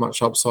really have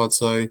much upside.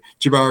 So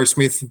Jabari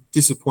Smith,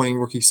 disappointing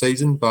rookie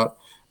season, but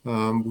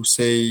we'll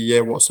see,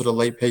 what sort of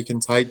leap he can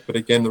take. But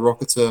again, the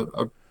Rockets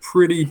are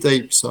pretty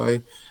deep.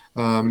 So,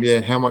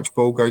 how much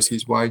ball goes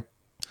his way.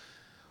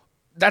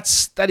 That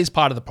is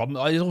part of the problem.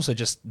 I also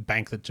just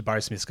bank that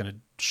Jabari Smith's going to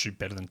shoot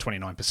better than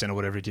 29% or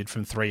whatever he did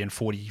from 3 and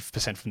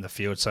 40% from the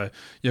field. So,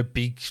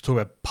 talk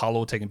about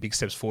Paulo taking big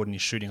steps forward in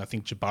his shooting. I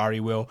think Jabari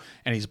will,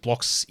 and his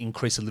blocks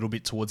increase a little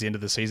bit towards the end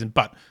of the season.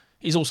 But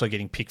he's also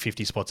getting picked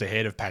 50 spots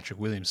ahead of Patrick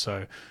Williams.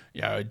 So,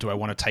 do I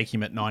want to take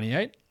him at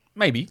 98?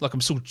 Maybe. Like,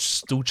 I'm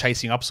still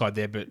chasing upside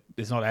there, but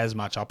there's not as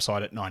much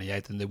upside at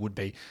 98 than there would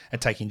be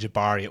at taking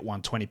Jabari at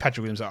 120.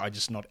 Patrick Williams, I'm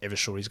just not ever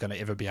sure he's going to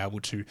ever be able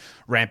to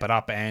ramp it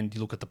up. And you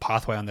look at the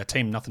pathway on their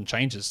team, nothing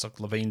changes. Like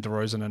Levine,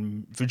 DeRozan,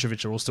 and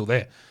Vucevic are all still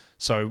there.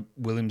 So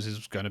Williams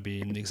is going to be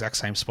in the exact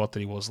same spot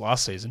that he was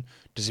last season.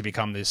 Does he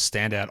become this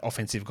standout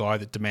offensive guy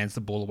that demands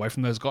the ball away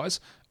from those guys?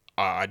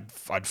 I'd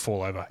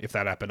fall over if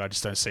that happened. I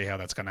just don't see how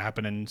that's going to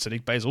happen. And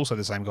Saddiq Bey is also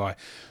the same guy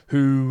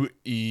who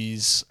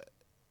is,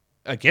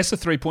 I guess, a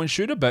three-point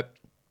shooter, but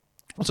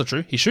also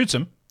true. He shoots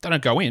them. They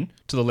don't go in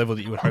to the level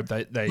that you would hope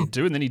they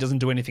do, and then he doesn't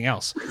do anything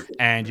else.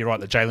 And you're right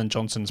that Jalen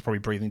Johnson's probably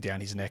breathing down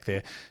his neck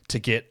there to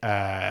get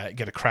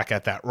a crack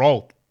at that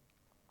role.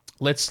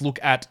 Let's look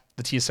at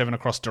the tier 7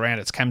 across Durant.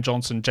 It's Cam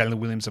Johnson, Jalen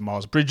Williams, and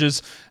Miles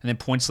Bridges. And then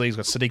points leagues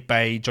got Saddiq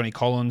Bey, Johnny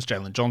Collins,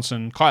 Jalen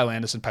Johnson, Kyle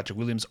Anderson, Patrick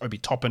Williams, Obi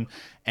Toppin,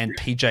 and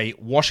PJ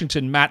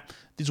Washington. Matt,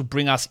 this will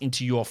bring us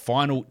into your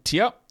final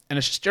tier, and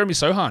it's just Jeremy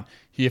Sohan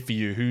here for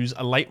you, who's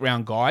a late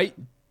round guy.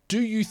 Do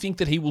you think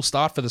that he will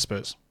start for the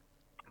Spurs?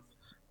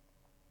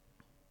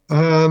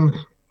 I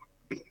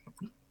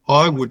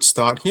would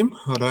start him.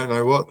 I don't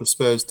know what the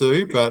Spurs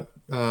do, but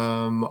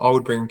I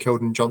would bring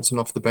Keldon Johnson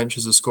off the bench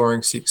as a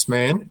scoring sixth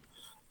man.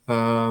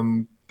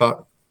 And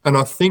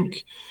I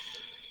think,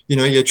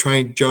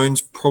 Trey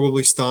Jones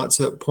probably starts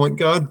at point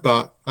guard,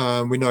 but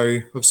we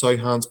know of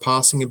Sohan's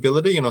passing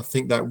ability, and I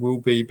think that will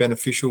be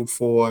beneficial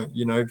for,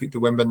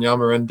 Victor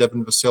Wembanyama and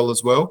Devin Vassell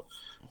as well.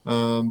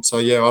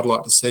 I'd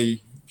like to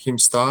see him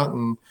start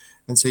and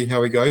see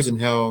how he goes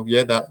and how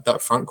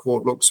that front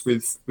court looks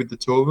with the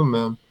two of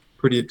them.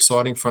 Pretty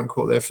exciting front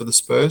court there for the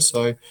Spurs.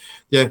 So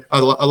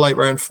a late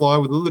round fly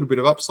with a little bit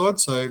of upside.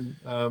 So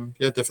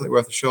definitely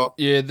worth a shot.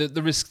 Yeah,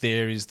 the risk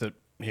there is that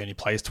he only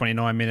plays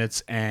 29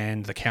 minutes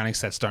and the counting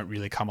stats don't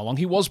really come along.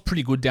 He was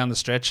pretty good down the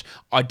stretch.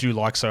 I do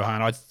like Sohan.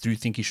 I do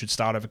think he should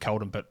start over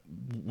Keldon, but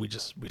we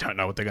don't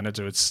know what they're going to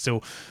do. It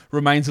still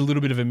remains a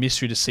little bit of a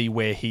mystery to see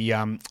where he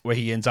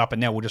ends up. And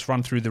now we'll just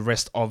run through the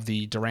rest of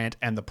the Durant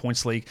and the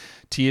points league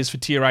tiers. For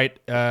tier 8,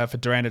 for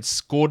Durant,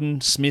 it's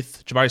Gordon,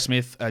 Smith, Jabari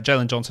Smith,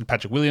 Jalen Johnson,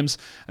 Patrick Williams.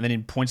 And then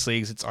in points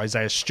leagues, it's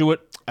Isaiah Stewart.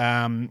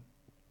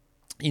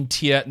 In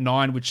tier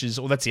 9,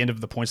 that's the end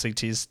of the points league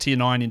tiers. Tier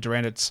 9 in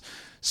Durant, it's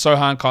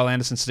Sohan, Kyle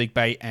Anderson, Saddiq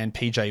Bey, and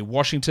PJ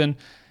Washington.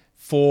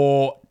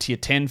 For tier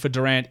 10 for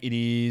Durant, it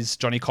is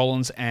Johnny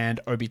Collins and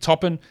Obi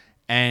Toppin.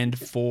 And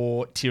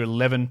for tier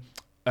 11,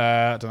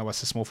 I don't know what's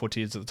the small 4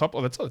 tiers at the top.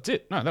 Oh, that's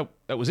it. No,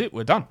 that was it.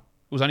 We're done. It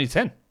was only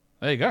 10.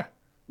 There you go.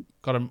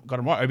 Got him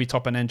right. Obi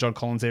Toppin and John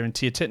Collins there in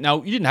tier 10.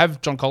 Now, you didn't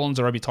have John Collins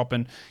or Obi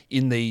Toppin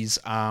in these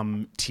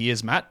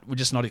tiers, Matt. We're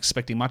just not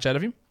expecting much out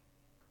of him.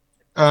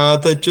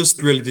 They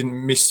just really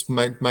didn't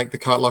make the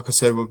cut. Like I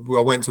said,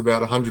 I went to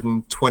about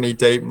 120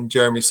 deep, and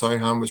Jeremy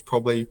Sohan was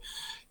probably,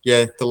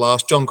 the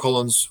last. John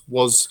Collins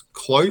was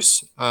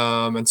close,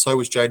 and so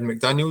was Jaden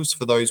McDaniels,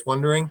 for those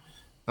wondering.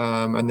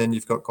 And then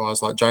you've got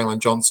guys like Jalen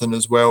Johnson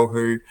as well,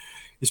 who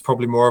is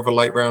probably more of a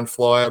late round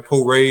flyer.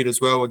 Paul Reed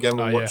as well. Again,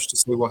 we'll watch to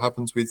see what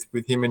happens with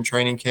him in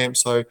training camp.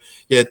 So,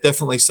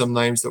 definitely some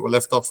names that were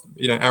left off.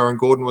 Aaron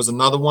Gordon was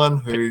another one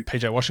who...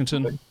 PJ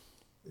Washington.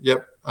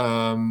 Yep.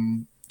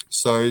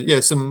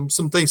 So,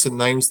 some decent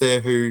names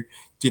there who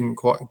didn't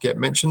quite get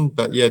mentioned,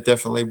 but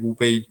definitely will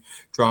be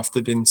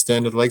drafted in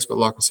standard leagues. But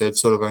like I said,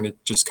 sort of only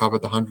just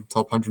covered the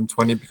top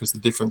 120 because the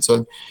difference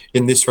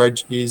in this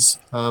range is,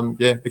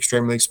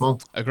 extremely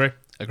small. Agree.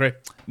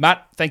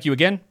 Matt, thank you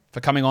again for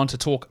coming on to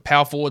talk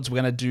power forwards.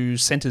 We're going to do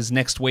centers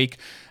next week,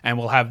 and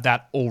we'll have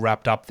that all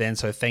wrapped up then.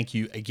 So thank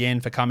you again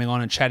for coming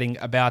on and chatting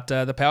about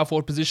the power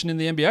forward position in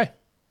the NBA.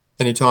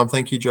 Anytime.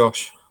 Thank you,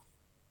 Josh.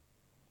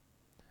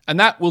 And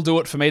that will do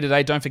it for me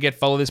today. Don't forget,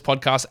 follow this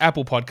podcast,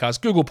 Apple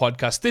Podcasts, Google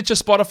Podcasts, Stitcher,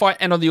 Spotify,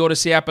 and on the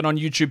Odyssey app and on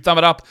YouTube. Thumb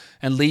it up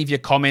and leave your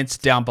comments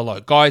down below.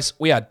 Guys,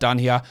 we are done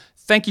here.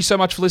 Thank you so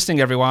much for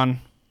listening,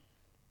 everyone.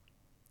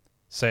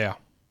 See ya.